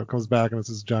day, it comes back and it's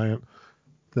this giant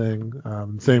thing.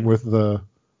 Same with the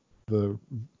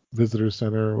visitor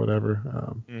center or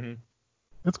whatever.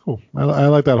 It's cool. I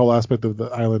like that whole aspect of the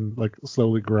island like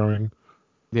slowly growing.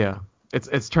 Yeah,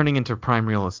 it's turning into prime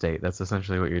real estate. That's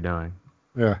essentially what you're doing.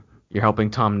 Yeah. You're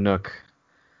helping Tom Nook.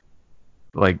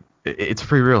 Like, it's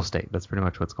free real estate. That's pretty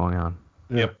much what's going on.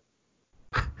 Yep.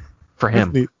 For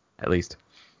him, at least.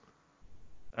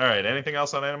 All right. Anything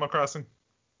else on Animal Crossing?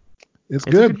 It's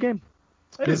good. A good game.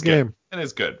 It is good. It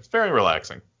is good. It's very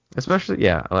relaxing. Especially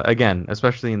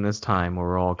in this time where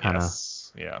we're all kind of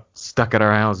stuck at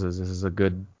our houses. This is a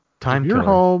good time. If you're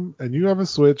home and you have a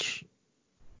Switch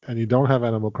and you don't have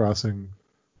Animal Crossing,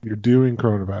 you're doing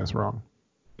coronavirus wrong.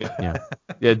 Yeah.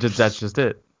 That's just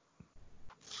it.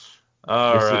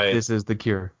 All right. This is the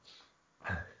cure.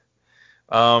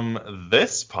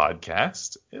 This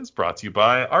podcast is brought to you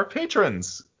by our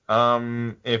patrons.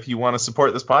 If you want to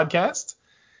support this podcast,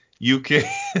 you can.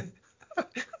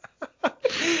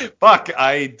 Fuck,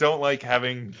 I don't like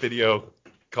having video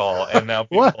call, and now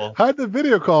people. What? How'd the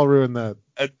video call ruin that?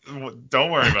 Don't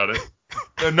worry about it.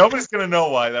 Nobody's gonna know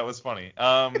why that was funny.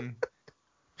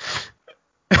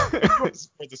 If you want to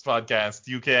support this podcast,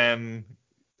 you can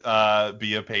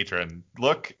be a patron.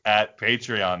 Look at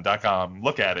patreon.com.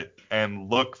 Look at it and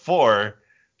look for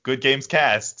Good Games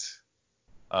Cast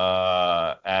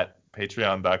at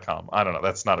patreon.com. I don't know.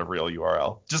 That's not a real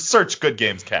URL. Just search Good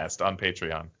Games Cast on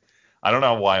Patreon. I don't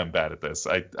know why I'm bad at this.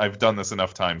 I've done this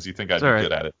enough times. You think I'd be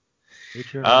good at it.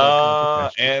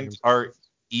 And our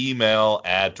email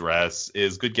address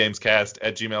is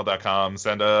goodgamescast@gmail.com.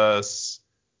 Send us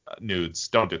nudes.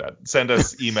 Don't do that. Send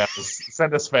us emails.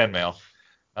 Send us fan mail.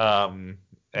 And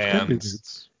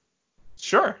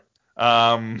sure.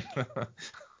 Send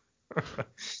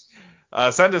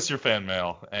us your fan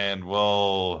mail and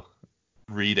we'll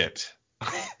read it.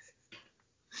 All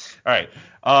right.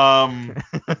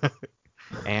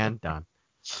 And done.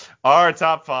 Our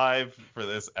top 5 for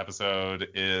this episode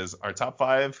is our top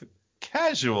 5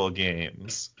 casual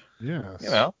games.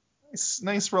 Yes.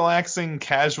 Nice, relaxing,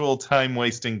 casual,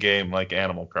 time-wasting game like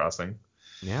Animal Crossing.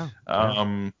 Yeah.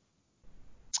 All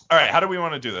right, how do we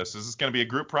want to do this? Is this going to be a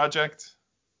group project?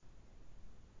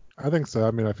 I think so.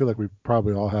 I mean, I feel like we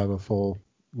probably all have a full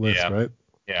list, right?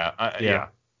 Yeah.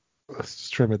 Let's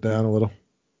just trim it down a little.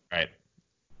 Right.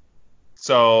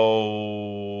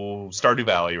 So, Stardew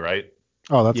Valley, right?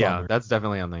 Oh, that's that's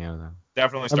definitely on the other.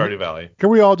 Definitely Stardew Valley. Can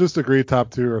we all just agree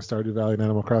top 2 are Stardew Valley and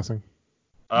Animal Crossing?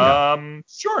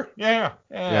 Sure. Yeah,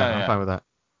 I'm fine with that.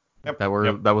 Yep. That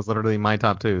was literally my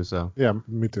top 2, so. Yeah,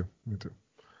 me too.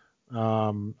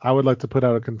 I would like to put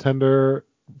out a contender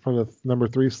for the number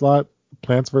 3 slot,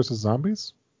 Plants vs.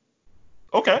 Zombies.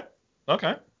 Okay. All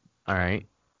right.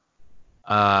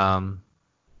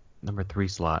 Number 3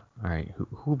 slot. All right.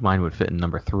 Who of mine would fit in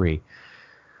number 3?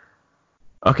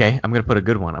 Okay, I'm going to put a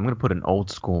good one. I'm going to put an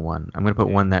old school one. I'm going to put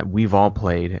one that we've all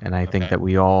played, and I think that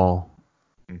we all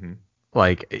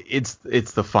like. It's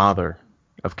the father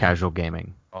of casual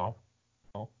gaming. Oh.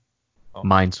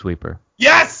 Minesweeper.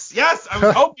 Yes. I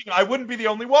was hoping I wouldn't be the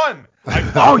only one.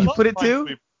 You put it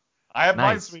too? I have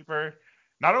Minesweeper.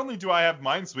 Not only do I have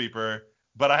Minesweeper,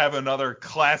 but I have another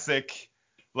classic,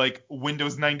 like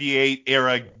Windows 98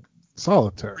 era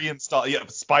Solitaire. Reinstall. Yeah,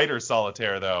 Spider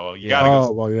Solitaire though. You gotta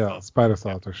go. Well, yeah, Spider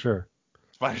Solitaire, sure.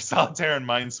 Spider Solitaire and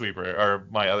Minesweeper are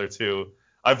my other 2.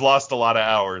 I've lost a lot of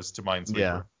hours to Minesweeper.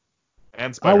 Yeah.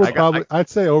 And Spider. I'd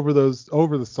say over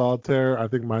the Solitaire, I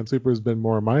think Minesweeper has been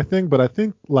more my thing, but I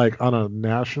think like on a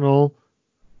national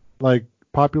like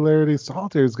popularity,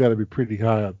 Solitaire's got to be pretty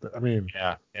high up there. I mean,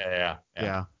 yeah.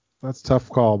 That's a tough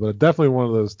call, but definitely one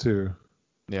of those 2.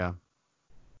 Yeah.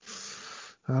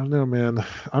 I don't know, man.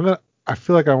 I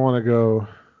feel like I want to go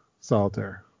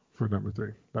Solitaire for number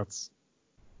 3. That's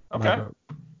okay.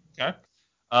 Okay.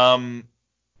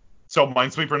 So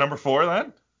Minesweeper number 4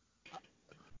 then.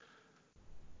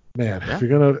 Man, if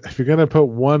you're gonna put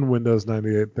one Windows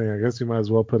 98 thing, I guess you might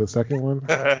as well put a second one.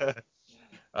 There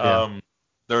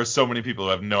are so many people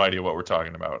who have no idea what we're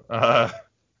talking about.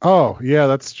 Oh yeah,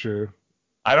 that's true.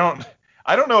 I don't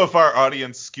know if our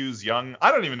audience skews young.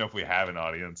 I don't even know if we have an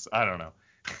audience. I don't know.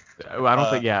 I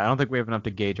don't think we have enough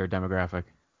to gauge our demographic.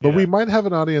 But we might have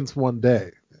an audience one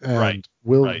day. And Right,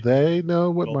 will right. they know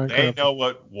what Well, Minecraft? they know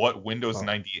what Windows Oh.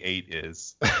 98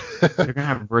 is. They're gonna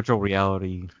have virtual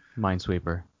reality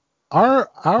Minesweeper. Our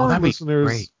that'd be listeners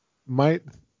great. might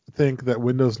think that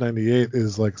Windows 98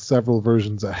 is like several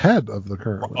versions ahead of the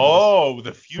current Windows. Oh,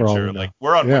 the For all we future. know. Like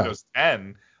we're on Yeah. Windows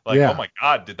 10. Like, Yeah. oh my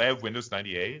God, did they have Windows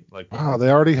 98? Like, Wow,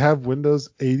 they already have Windows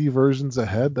 80 versions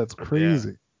ahead. That's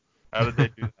crazy. how did they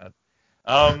do that?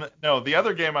 No, the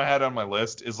other game I had on my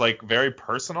list is like very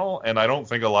personal, and I don't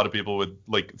think a lot of people would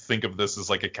like think of this as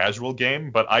like a casual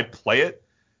game, but I play it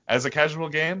as a casual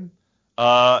game.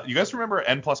 You guys remember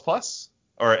N++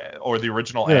 or the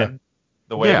original Yeah. N,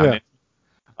 the way Yeah. it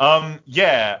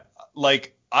yeah,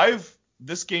 like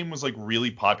this game was like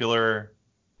really popular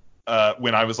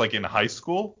when I was like in high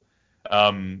school.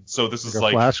 So this Like is a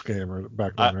like Flash game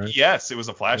back then, right? yes, it was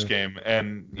a Flash Yeah. game,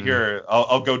 and here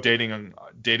I'll go dating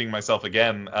myself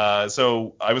again.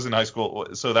 So I was in high school,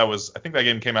 so I think that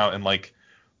game came out in like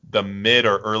the mid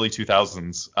or early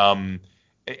 2000s.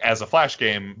 As a Flash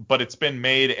game, but it's been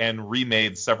made and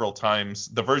remade several times.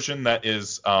 The version that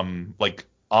is like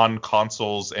on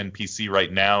consoles and PC right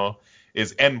now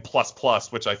is N++,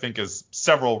 which I think is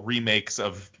several remakes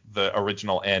of the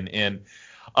original N in.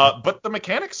 But the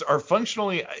mechanics are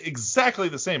functionally exactly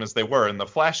the same as they were in the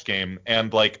Flash game,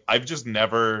 and like I've just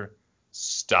never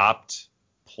stopped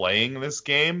playing this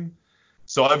game.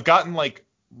 So I've gotten like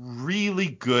really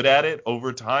good at it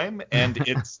over time, and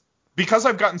it's because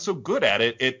I've gotten so good at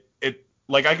it, it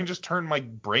like I can just turn my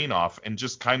brain off and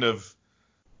just kind of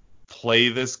play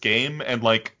this game, and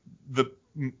like the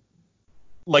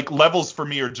like levels for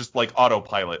me are just like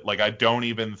autopilot. Like I don't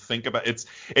even think about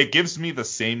it gives me the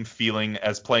same feeling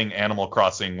as playing Animal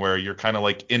Crossing, where you're kind of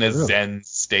like in a Really? zen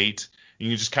state and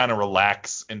you just kind of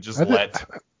relax and just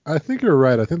I think you're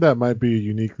right. I think that might be a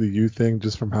uniquely you thing,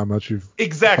 just from how much you've followed that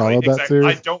exactly. series.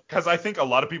 I don't, because I think a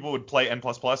lot of people would play N++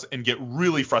 and get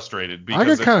really frustrated I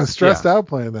because get kind of stressed out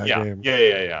playing that game.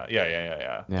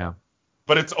 Yeah.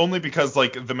 But it's only because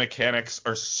like the mechanics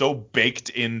are so baked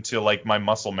into like my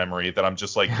muscle memory that I'm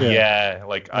just like,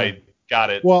 I got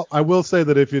it. Well, I will say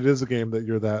that if it is a game that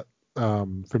you're that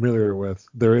familiar with,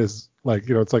 there is like,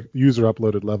 it's like user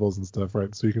uploaded levels and stuff,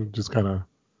 right? So you can just kind of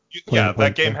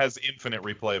That game has infinite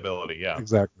replayability. Yeah.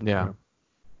 Exactly. Yeah.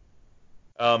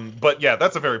 But yeah,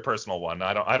 that's a very personal one.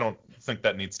 I don't think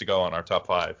that needs to go on our top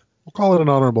 5. We'll call it an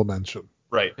honorable mention.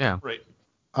 Right. Yeah. Right.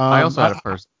 I also had a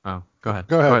first. Oh, go ahead.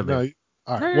 Go ahead. Lee. No,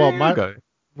 all right. No, Well, go.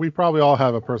 we probably all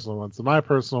have a personal one. So my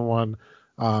personal one,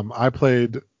 I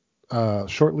played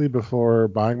shortly before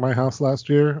buying my house last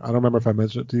year. I don't remember if I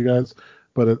mentioned it to you guys,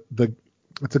 but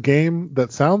it's a game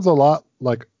that sounds a lot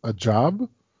like a job.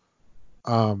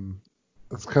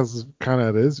 It's because kind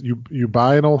of it is. You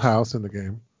buy an old house in the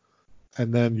game,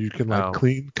 and then you can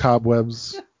clean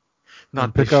cobwebs,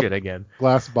 not pick this up shit again.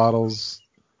 glass bottles.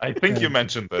 I think you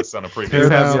mentioned this on a previous Tear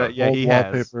down episode. Yeah, old he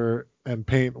wallpaper and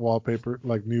paint wallpaper,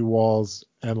 like new walls,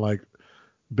 and like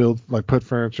put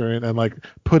furniture in, and like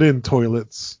put in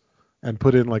toilets and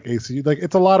put in like AC. Like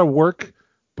it's a lot of work,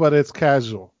 but it's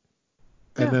casual.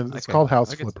 And then it's called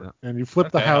House Flipper, and you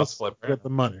flip the house, get the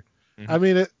money. Mm-hmm. I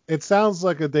mean, it sounds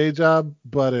like a day job,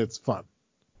 but it's fun.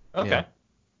 Okay.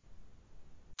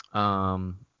 Yeah.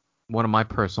 One of my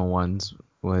personal ones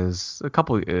was a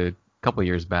couple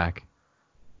years back.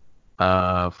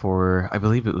 For I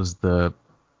believe it was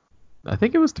I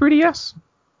think it was 3DS,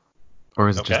 or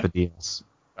is it just the DS?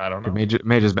 I don't know.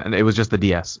 It was just the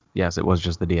DS. Yes, it was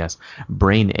just the DS.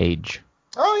 Brain Age.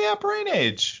 Oh yeah, Brain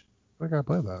Age. I think I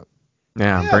played that.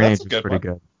 Yeah, Brain Age is pretty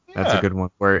good. Yeah. That's a good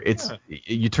one where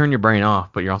you turn your brain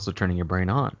off, but you're also turning your brain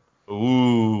on.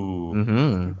 Ooh.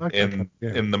 Mm-hmm.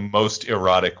 In the most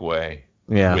erotic way.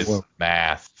 Yeah. With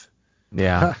math.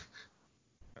 Yeah.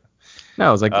 No,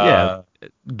 it was like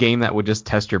game that would just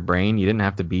test your brain. You didn't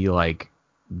have to be like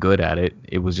good at it.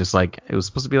 It was just like it was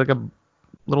supposed to be like a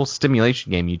little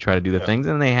stimulation game. You try to do the things,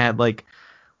 and they had like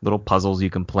little puzzles you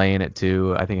can play in it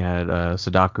too. I think it had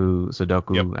Sudoku. Yep.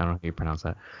 I don't know how you pronounce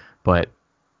that, but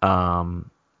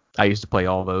I used to play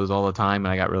all those all the time,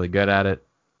 and I got really good at it.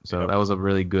 So that was a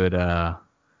really good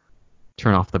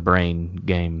turn off the brain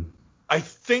game. I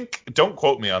think, don't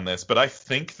quote me on this, but I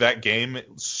think that game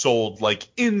sold like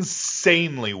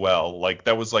insanely well. Like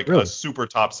that was like a super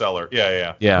top seller.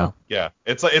 Yeah.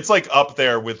 It's like up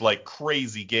there with like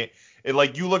crazy game.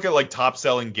 Like you look at like top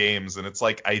selling games, and it's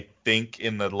like I think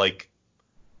in the like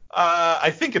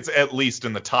I think it's at least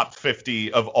in the top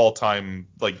 50 of all time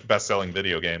like best selling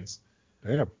video games.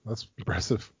 Damn, that's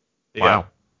impressive. Yeah. Wow.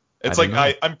 It's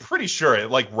like I'm pretty sure it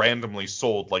like randomly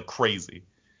sold like crazy.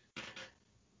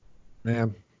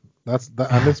 Man,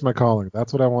 I miss my calling.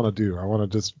 That's what I want to do. I want to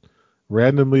just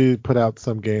randomly put out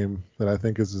some game that I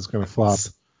think is just going to flop.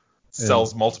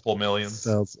 Sells multiple millions.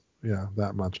 Sells, yeah,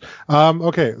 that much.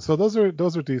 Okay, so those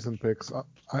are decent picks.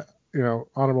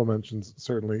 Honorable mentions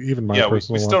certainly. Even my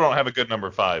personal we one. still don't have a good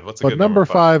number 5. What's a but good number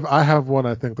 5? I have one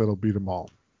I think that'll beat them all,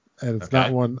 and it's Okay.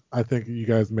 not one I think you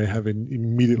guys may have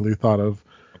immediately thought of,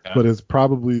 Okay. but it's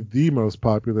probably the most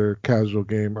popular casual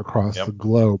game across the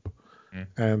globe,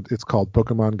 and it's called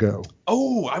Pokemon Go.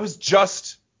 Oh, I was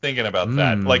just thinking about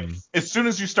that. Like, as soon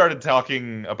as you started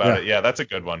talking about it, that's a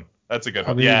good one. That's a good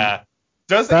one. mean, yeah.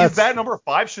 Is that number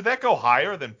 5? Should that go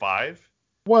higher than 5?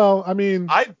 Well, I mean,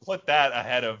 I'd put that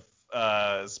ahead of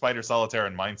Spider Solitaire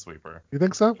and Minesweeper. You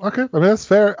think so? Okay. I mean, that's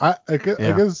fair. I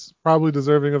guess probably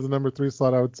deserving of the number 3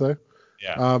 slot, I would say.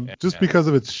 Yeah. Just because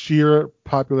of its sheer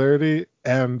popularity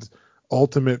and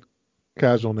ultimate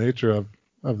casual nature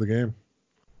of the game.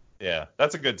 Yeah,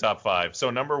 that's a good top 5. So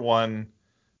number 1,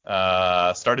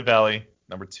 Stardew Valley.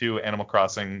 Number 2, Animal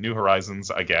Crossing, New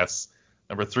Horizons, I guess.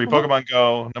 Number 3, Pokemon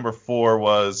Go. Number 4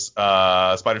 was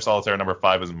Spider Solitaire. Number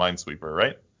 5 is Minesweeper,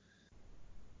 right?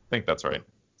 I think that's right.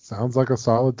 Sounds like a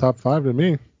solid top 5 to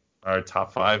me. Our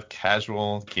top 5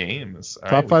 casual games.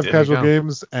 Top 5 casual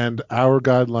games and our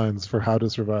guidelines for how to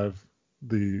survive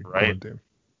the quarantine.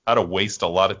 How to waste a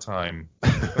lot of time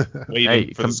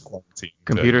waiting for this quarantine.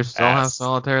 Computers still have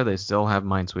Solitaire. They still have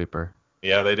Minesweeper.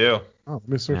 Yeah, they do. Oh, let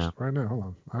me search right now. Hold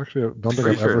on. I actually don't think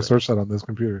I've ever searched that on this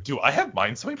computer. Do I have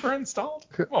Minesweeper installed?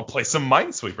 I'm going to play some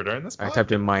Minesweeper during this podcast. I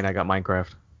typed in mine. I got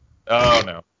Minecraft. Oh,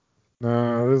 no.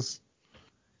 No,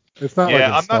 it's not.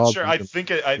 Yeah, like I'm not sure. I think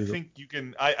you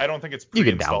can. I don't think it's you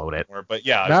can download download it. Anymore, but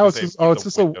yeah. Now it's just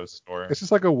store. It's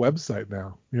just like a website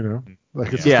now.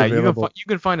 Like it's you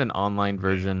can find an online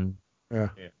version. Yeah.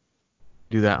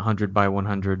 Do that 100 by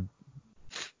 100.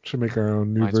 Should make our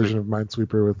own new version of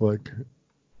Minesweeper with like.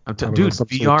 Dude,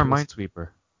 VR Minesweeper.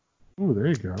 Ooh, there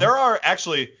you go. There are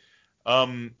actually.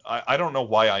 I don't know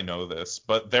why I know this,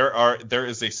 but there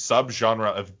is a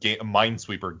subgenre of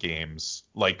Minesweeper games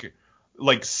like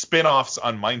spin-offs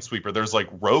on Minesweeper. There's like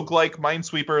roguelike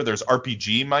Minesweeper, there's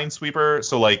RPG Minesweeper.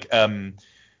 So like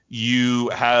you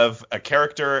have a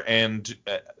character and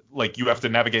like you have to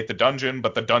navigate the dungeon,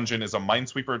 but the dungeon is a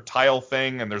Minesweeper tile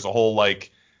thing, and there's a whole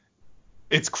like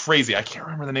it's crazy. I can't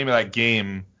remember the name of that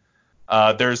game.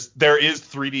 There is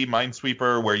 3D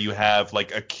Minesweeper where you have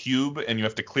like a cube and you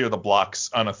have to clear the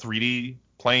blocks on a 3D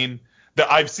plane.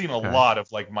 I've seen a lot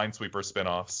of like Minesweeper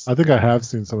spin-offs. I think I have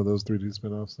seen some of those 3D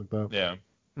spin-offs like that. Yeah.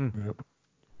 Yep.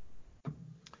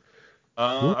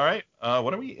 All right.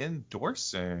 What are we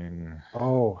endorsing?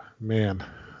 Oh man,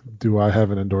 do I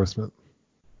have an endorsement?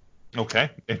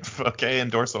 Okay.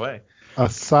 Endorse away.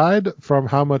 Aside from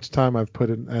how much time I've put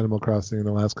in Animal Crossing in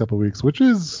the last couple of weeks, which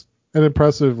is an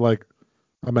impressive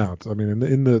amount. I mean,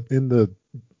 in the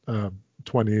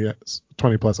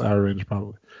 20 plus hour range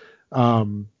probably.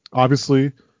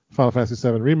 Obviously, Final Fantasy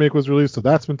VII Remake was released, so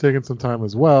that's been taking some time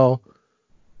as well.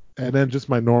 And then just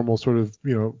my normal sort of,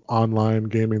 online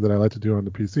gaming that I like to do on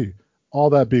the PC. All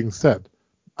that being said,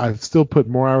 I've still put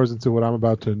more hours into what I'm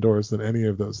about to endorse than any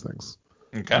of those things.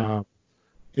 Okay.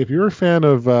 If you're a fan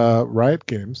of Riot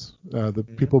Games, the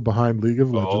people behind League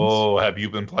of Legends. Oh, have you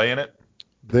been playing it?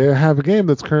 They have a game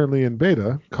that's currently in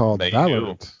beta called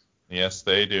Valorant. Do. Yes,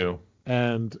 they do.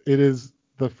 And it is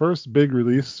the first big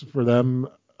release for them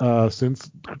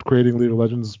since creating League of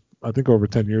Legends, I think over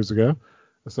 10 years ago.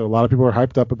 So a lot of people are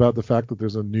hyped up about the fact that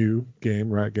there's a new game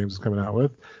Riot Games is coming out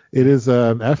with. It is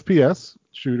an FPS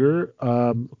shooter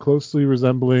closely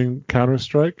resembling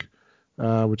Counter-Strike,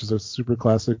 which is a super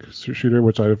classic shooter,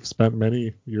 which I've spent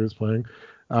many years playing.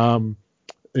 It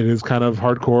is kind of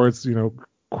hardcore. It's,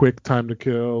 quick time to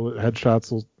kill,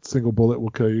 headshots, single bullet will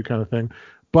kill you kind of thing.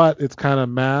 But it's kind of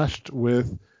mashed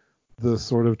with the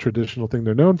sort of traditional thing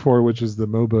they're known for, which is the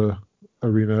MOBA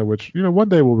arena, which, one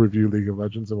day we'll review League of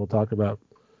Legends and we'll talk about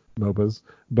MOBAs.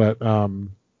 But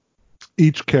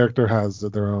each character has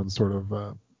their own sort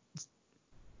of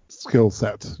skill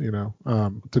set,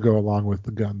 to go along with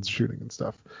the guns shooting and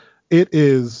stuff. It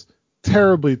is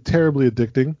terribly, terribly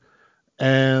addicting.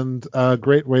 And a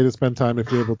great way to spend time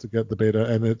if you're able to get the beta.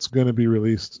 And it's going to be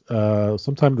released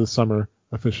sometime this summer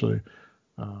officially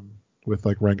with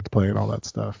like ranked play and all that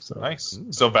stuff. So nice.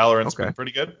 So Valorant's been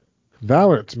pretty good?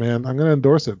 Valorant, man. I'm going to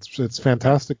endorse it. It's a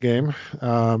fantastic game.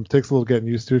 Takes a little getting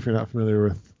used to if you're not familiar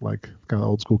with like kind of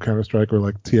old school Counter-Strike or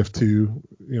like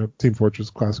TF2, Team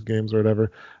Fortress classic games or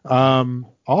whatever.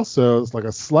 Also, it's like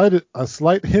a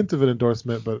slight hint of an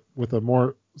endorsement, but with a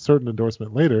more certain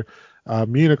endorsement later.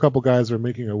 Me and a couple guys are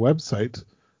making a website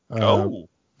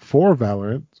for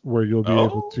Valorant where you'll be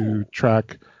able to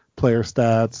track player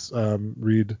stats,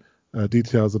 read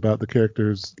details about the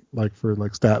characters, like for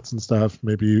like stats and stuff.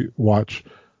 Maybe watch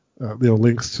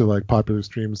links to like popular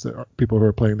streams that people who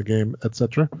are playing the game,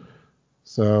 etc.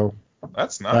 So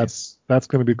That's nice. That's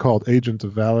going to be called Agent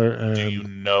of Valor. And do you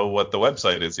know what the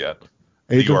website is yet?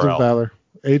 Agent of Valor.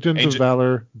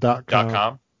 Agentofvalor.com.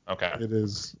 Agentofvalor.com. Okay. It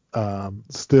is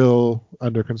still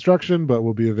under construction, but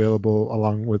will be available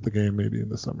along with the game maybe in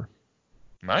the summer.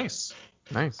 Nice.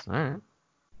 All right.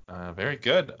 Very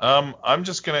good. I'm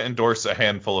just going to endorse a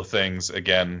handful of things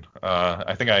again.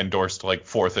 I think I endorsed like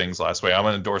 4 things last week. I'm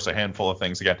going to endorse a handful of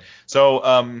things again.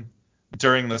 So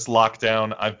during this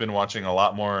lockdown, I've been watching a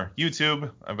lot more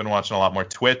YouTube. I've been watching a lot more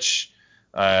Twitch.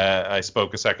 I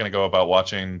spoke a second ago about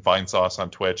watching Vinesauce on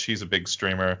Twitch. He's a big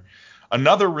streamer.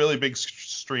 Another really big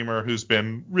streamer who's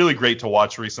been really great to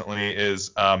watch recently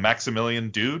is Maximilian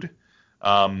Dude.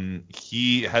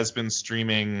 He has been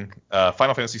streaming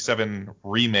Final Fantasy VII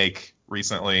Remake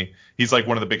recently. He's like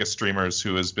one of the biggest streamers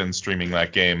who has been streaming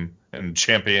that game and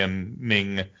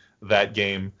championing that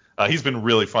game. He's been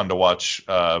really fun to watch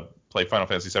play Final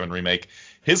Fantasy VII Remake.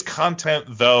 His content,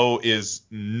 though, is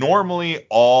normally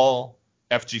all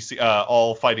FGC,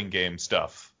 all fighting game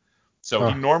stuff. So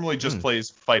he normally just plays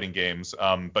fighting games,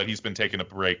 but he's been taking a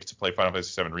break to play Final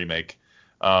Fantasy VII Remake.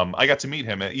 I got to meet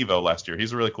him at EVO last year.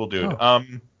 He's a really cool dude.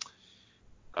 I'm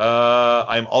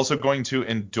also going to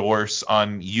endorse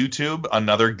on YouTube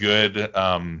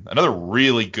another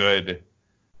really good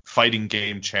fighting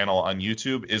game channel on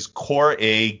YouTube is Core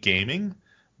A Gaming.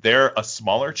 They're a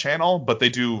smaller channel, but they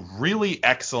do really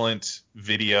excellent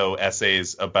video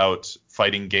essays about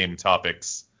fighting game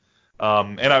topics.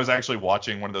 And I was actually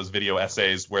watching one of those video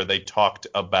essays where they talked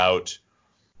about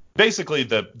basically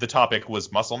the topic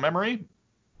was muscle memory.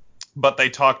 But they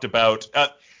talked about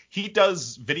he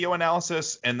does video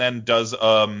analysis and then does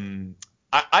I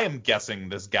am guessing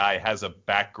this guy has a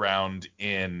background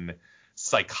in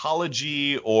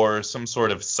psychology or some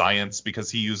sort of science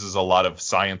because he uses a lot of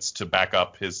science to back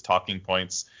up his talking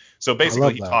points. So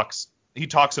basically he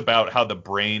talks about how the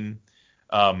brain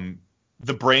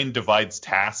divides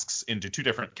tasks into 2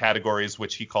 different categories,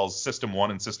 which he calls System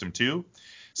 1 and System 2.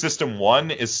 System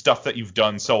 1 is stuff that you've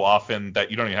done so often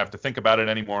that you don't even have to think about it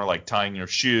anymore, like tying your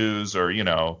shoes or,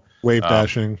 wave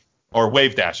dashing. Or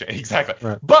wave dashing, exactly.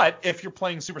 Right. But if you're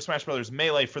playing Super Smash Bros.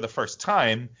 Melee for the first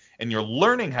time and you're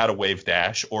learning how to wave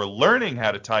dash or learning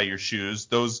how to tie your shoes,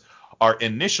 those are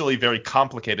initially very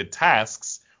complicated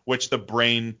tasks, which the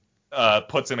brain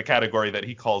puts in a category that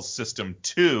he calls System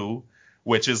 2,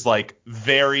 which is like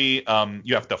very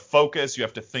you have to focus, you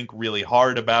have to think really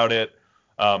hard about it.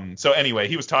 So anyway,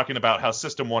 he was talking about how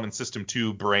System 1 and System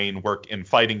 2 brain work in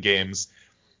fighting games.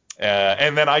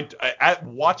 And then at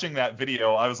watching that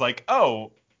video, I was like,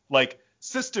 oh, like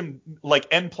System, like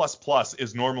N++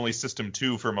 is normally System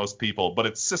 2 for most people, but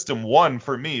it's System 1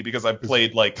 for me because I've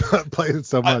played played it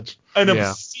so much. An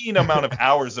obscene amount of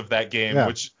hours of that game,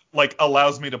 which like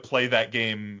allows me to play that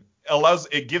game.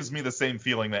 It gives me the same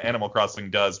feeling that Animal Crossing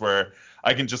does, where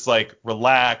I can just like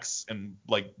relax and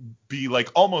like be like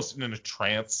almost in a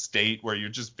trance state where you're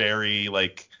just very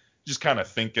like just kind of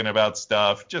thinking about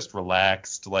stuff, just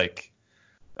relaxed, like.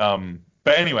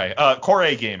 But anyway, Core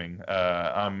A Gaming,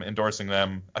 I'm endorsing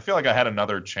them. I feel like I had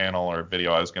another channel or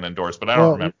video I was going to endorse, but I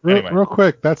don't remember. Anyway, real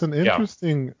quick, that's an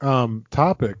interesting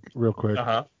topic. Real quick,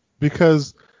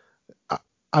 because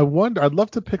I wonder. I'd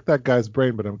love to pick that guy's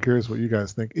brain, but I'm curious what you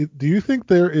guys think. Do you think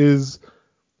there is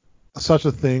such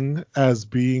a thing as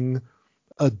being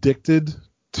addicted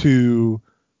to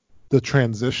the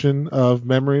transition of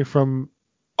memory from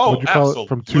absolutely.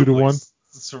 From 2 to 1?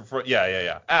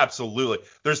 Yeah, absolutely.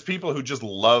 There's people who just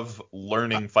love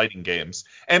learning fighting games,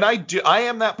 and I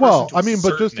am that person. Well, I mean,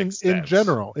 but just in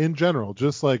general,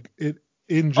 just like it.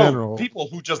 In general, people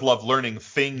who just love learning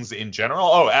things in general.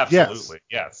 Oh, absolutely,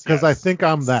 yes. Because I think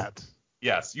I'm that.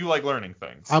 Yes, you like learning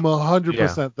things. I'm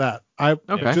 100% that. I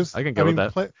can go with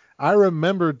that. I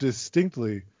remember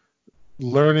distinctly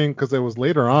learning because it was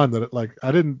later on that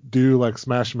I didn't do like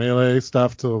Smash Melee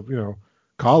stuff till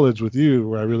college with you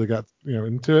where I really got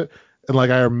into it, and like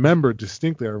I remember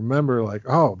distinctly. I remember like,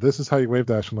 oh, this is how you wave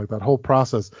dash, and like that whole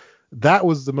process. That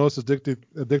was the most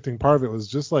addicting part of it, was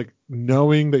just like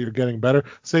knowing that you're getting better.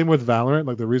 Same with Valorant.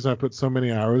 Like the reason I put so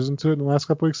many hours into it in the last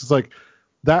couple weeks is like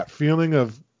that feeling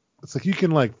of, it's like you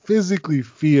can like physically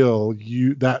feel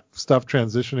that stuff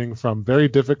transitioning from very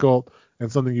difficult and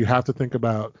something you have to think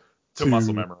about to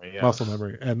muscle memory. Yeah. Muscle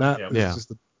memory. And that is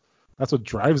just that's what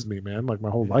drives me, man. Like my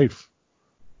whole life.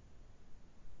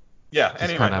 Yeah.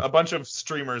 Anyway, a bunch of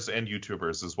streamers and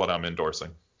YouTubers is what I'm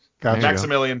endorsing. Gotcha.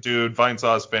 Maximilian Dude,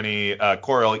 Vinesauce, Finny,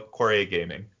 Core A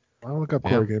Gaming. I'll look up Yeah.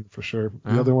 Core Game for sure.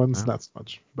 The Yeah, other ones, yeah. not so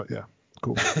much. But yeah,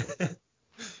 cool.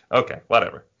 Okay,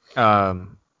 whatever.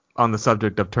 On the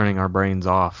subject of turning our brains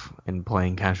off and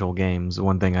playing casual games,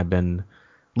 one thing I've been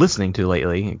listening to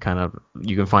lately, kind of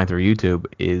you can find through YouTube,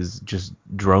 is just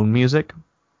drone music.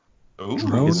 Ooh.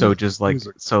 Drone? So just like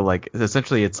music.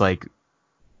 essentially it's like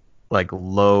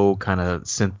low kind of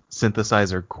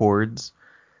synthesizer chords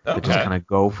that just Okay. kind of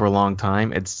go for a long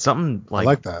time. It's something I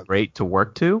like that. great to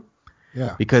work to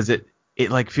Yeah. because it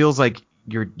like feels like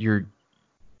you're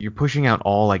pushing out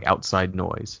all like outside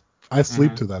noise. I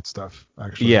sleep Mhm. to that stuff,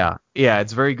 actually. Yeah,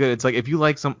 it's very good. It's like if you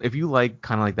like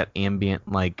kind of like that ambient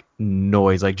like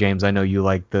noise, like James, I know you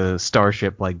like the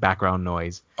Starship like background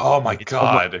noise. Oh my It's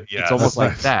God. It's Yes. almost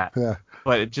like nice. that, Yeah.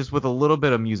 but it just with a little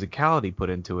bit of musicality put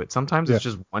into it. Sometimes it's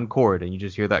just one chord and you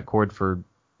just hear that chord for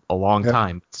a long Yep.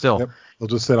 time. Still, Yep. They'll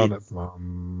just sit on it.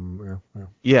 It's- Yeah.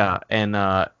 yeah, and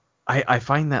I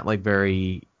find that like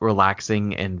very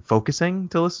relaxing and focusing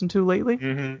to listen to lately.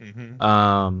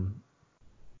 Mm-hmm.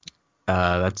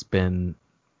 That's been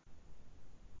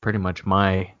pretty much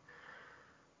my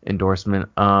endorsement.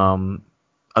 Other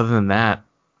than that,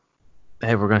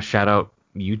 hey, we're gonna shout out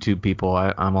YouTube people.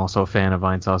 I'm also a fan of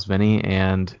Vinesauce Vinny,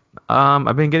 and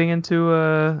I've been getting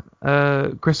into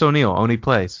Chris O'Neill. Oni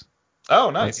Plays. Oh,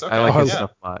 nice. Okay. I like his yeah.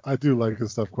 stuff a lot. I do like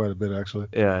his stuff quite a bit, actually.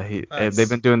 Yeah, Nice. they've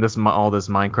been doing all this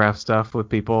Minecraft stuff with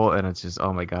people, and it's just,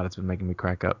 oh my god, it's been making me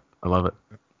crack up. I love it.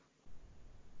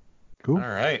 Cool. All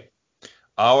right.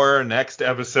 Our next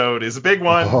episode is a big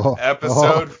one. Oh.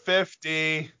 Episode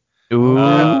 50.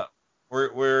 Ooh.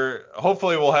 We're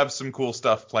hopefully we'll have some cool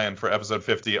stuff planned for episode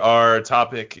 50. Our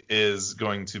topic is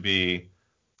going to be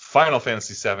Final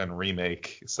Fantasy VII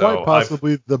Remake. So Quite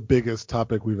possibly the biggest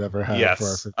topic we've ever had for our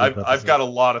yes, 50th I've episode. got a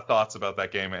lot of thoughts about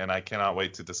that game, and I cannot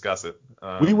wait to discuss it.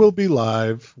 We will be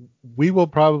live. We will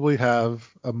probably have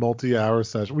a multi-hour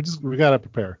session. We gotta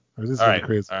prepare. This is gonna be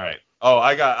crazy. All right. Oh,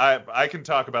 I can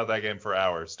talk about that game for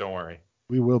hours. Don't worry.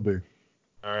 We will be.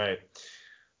 All right.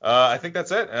 I think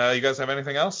that's it. You guys have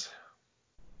anything else?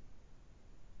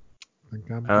 I think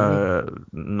I'm good.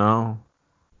 No.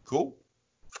 Cool.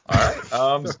 All right.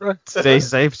 All right. Stay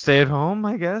safe, stay at home,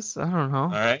 I guess. I don't know. All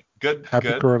right. Good. Happy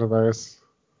Good. coronavirus.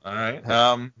 All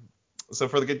right. So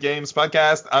for the Good Games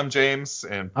podcast, I'm James,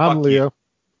 and I'm fuck Leo.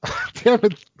 Damn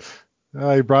it.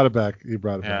 He brought it back. He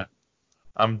brought it Yeah. back.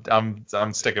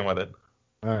 I'm sticking with it.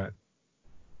 All right.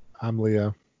 I'm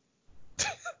Leo.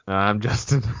 I'm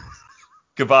Justin.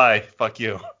 Goodbye. Fuck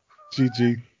you.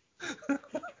 GG.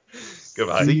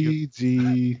 Goodbye.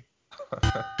 GG.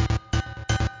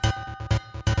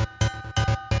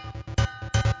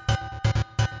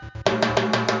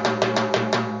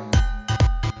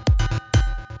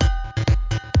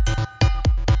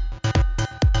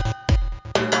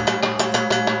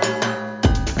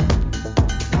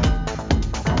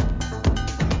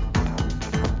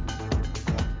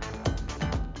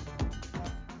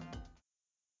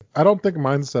 I don't think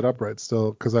mine's set up right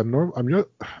still because I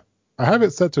have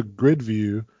it set to grid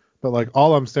view, but like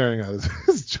all I'm staring at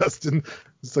is Justin.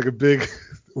 It's like a big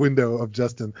window of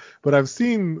Justin. But I've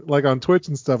seen like on Twitch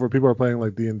and stuff where people are playing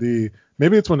like D&D.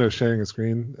 Maybe it's when they're sharing a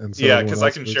screen and so Yeah, everyone because I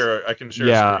else can is. share. I can share.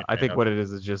 Yeah, screen I think right what it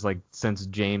is just like since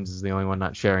James is the only one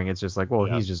not sharing, it's just like, well,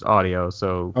 Yeah. he's just audio,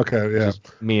 so Okay, yeah.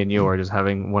 just me and you are just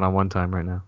having one-on-one time right now.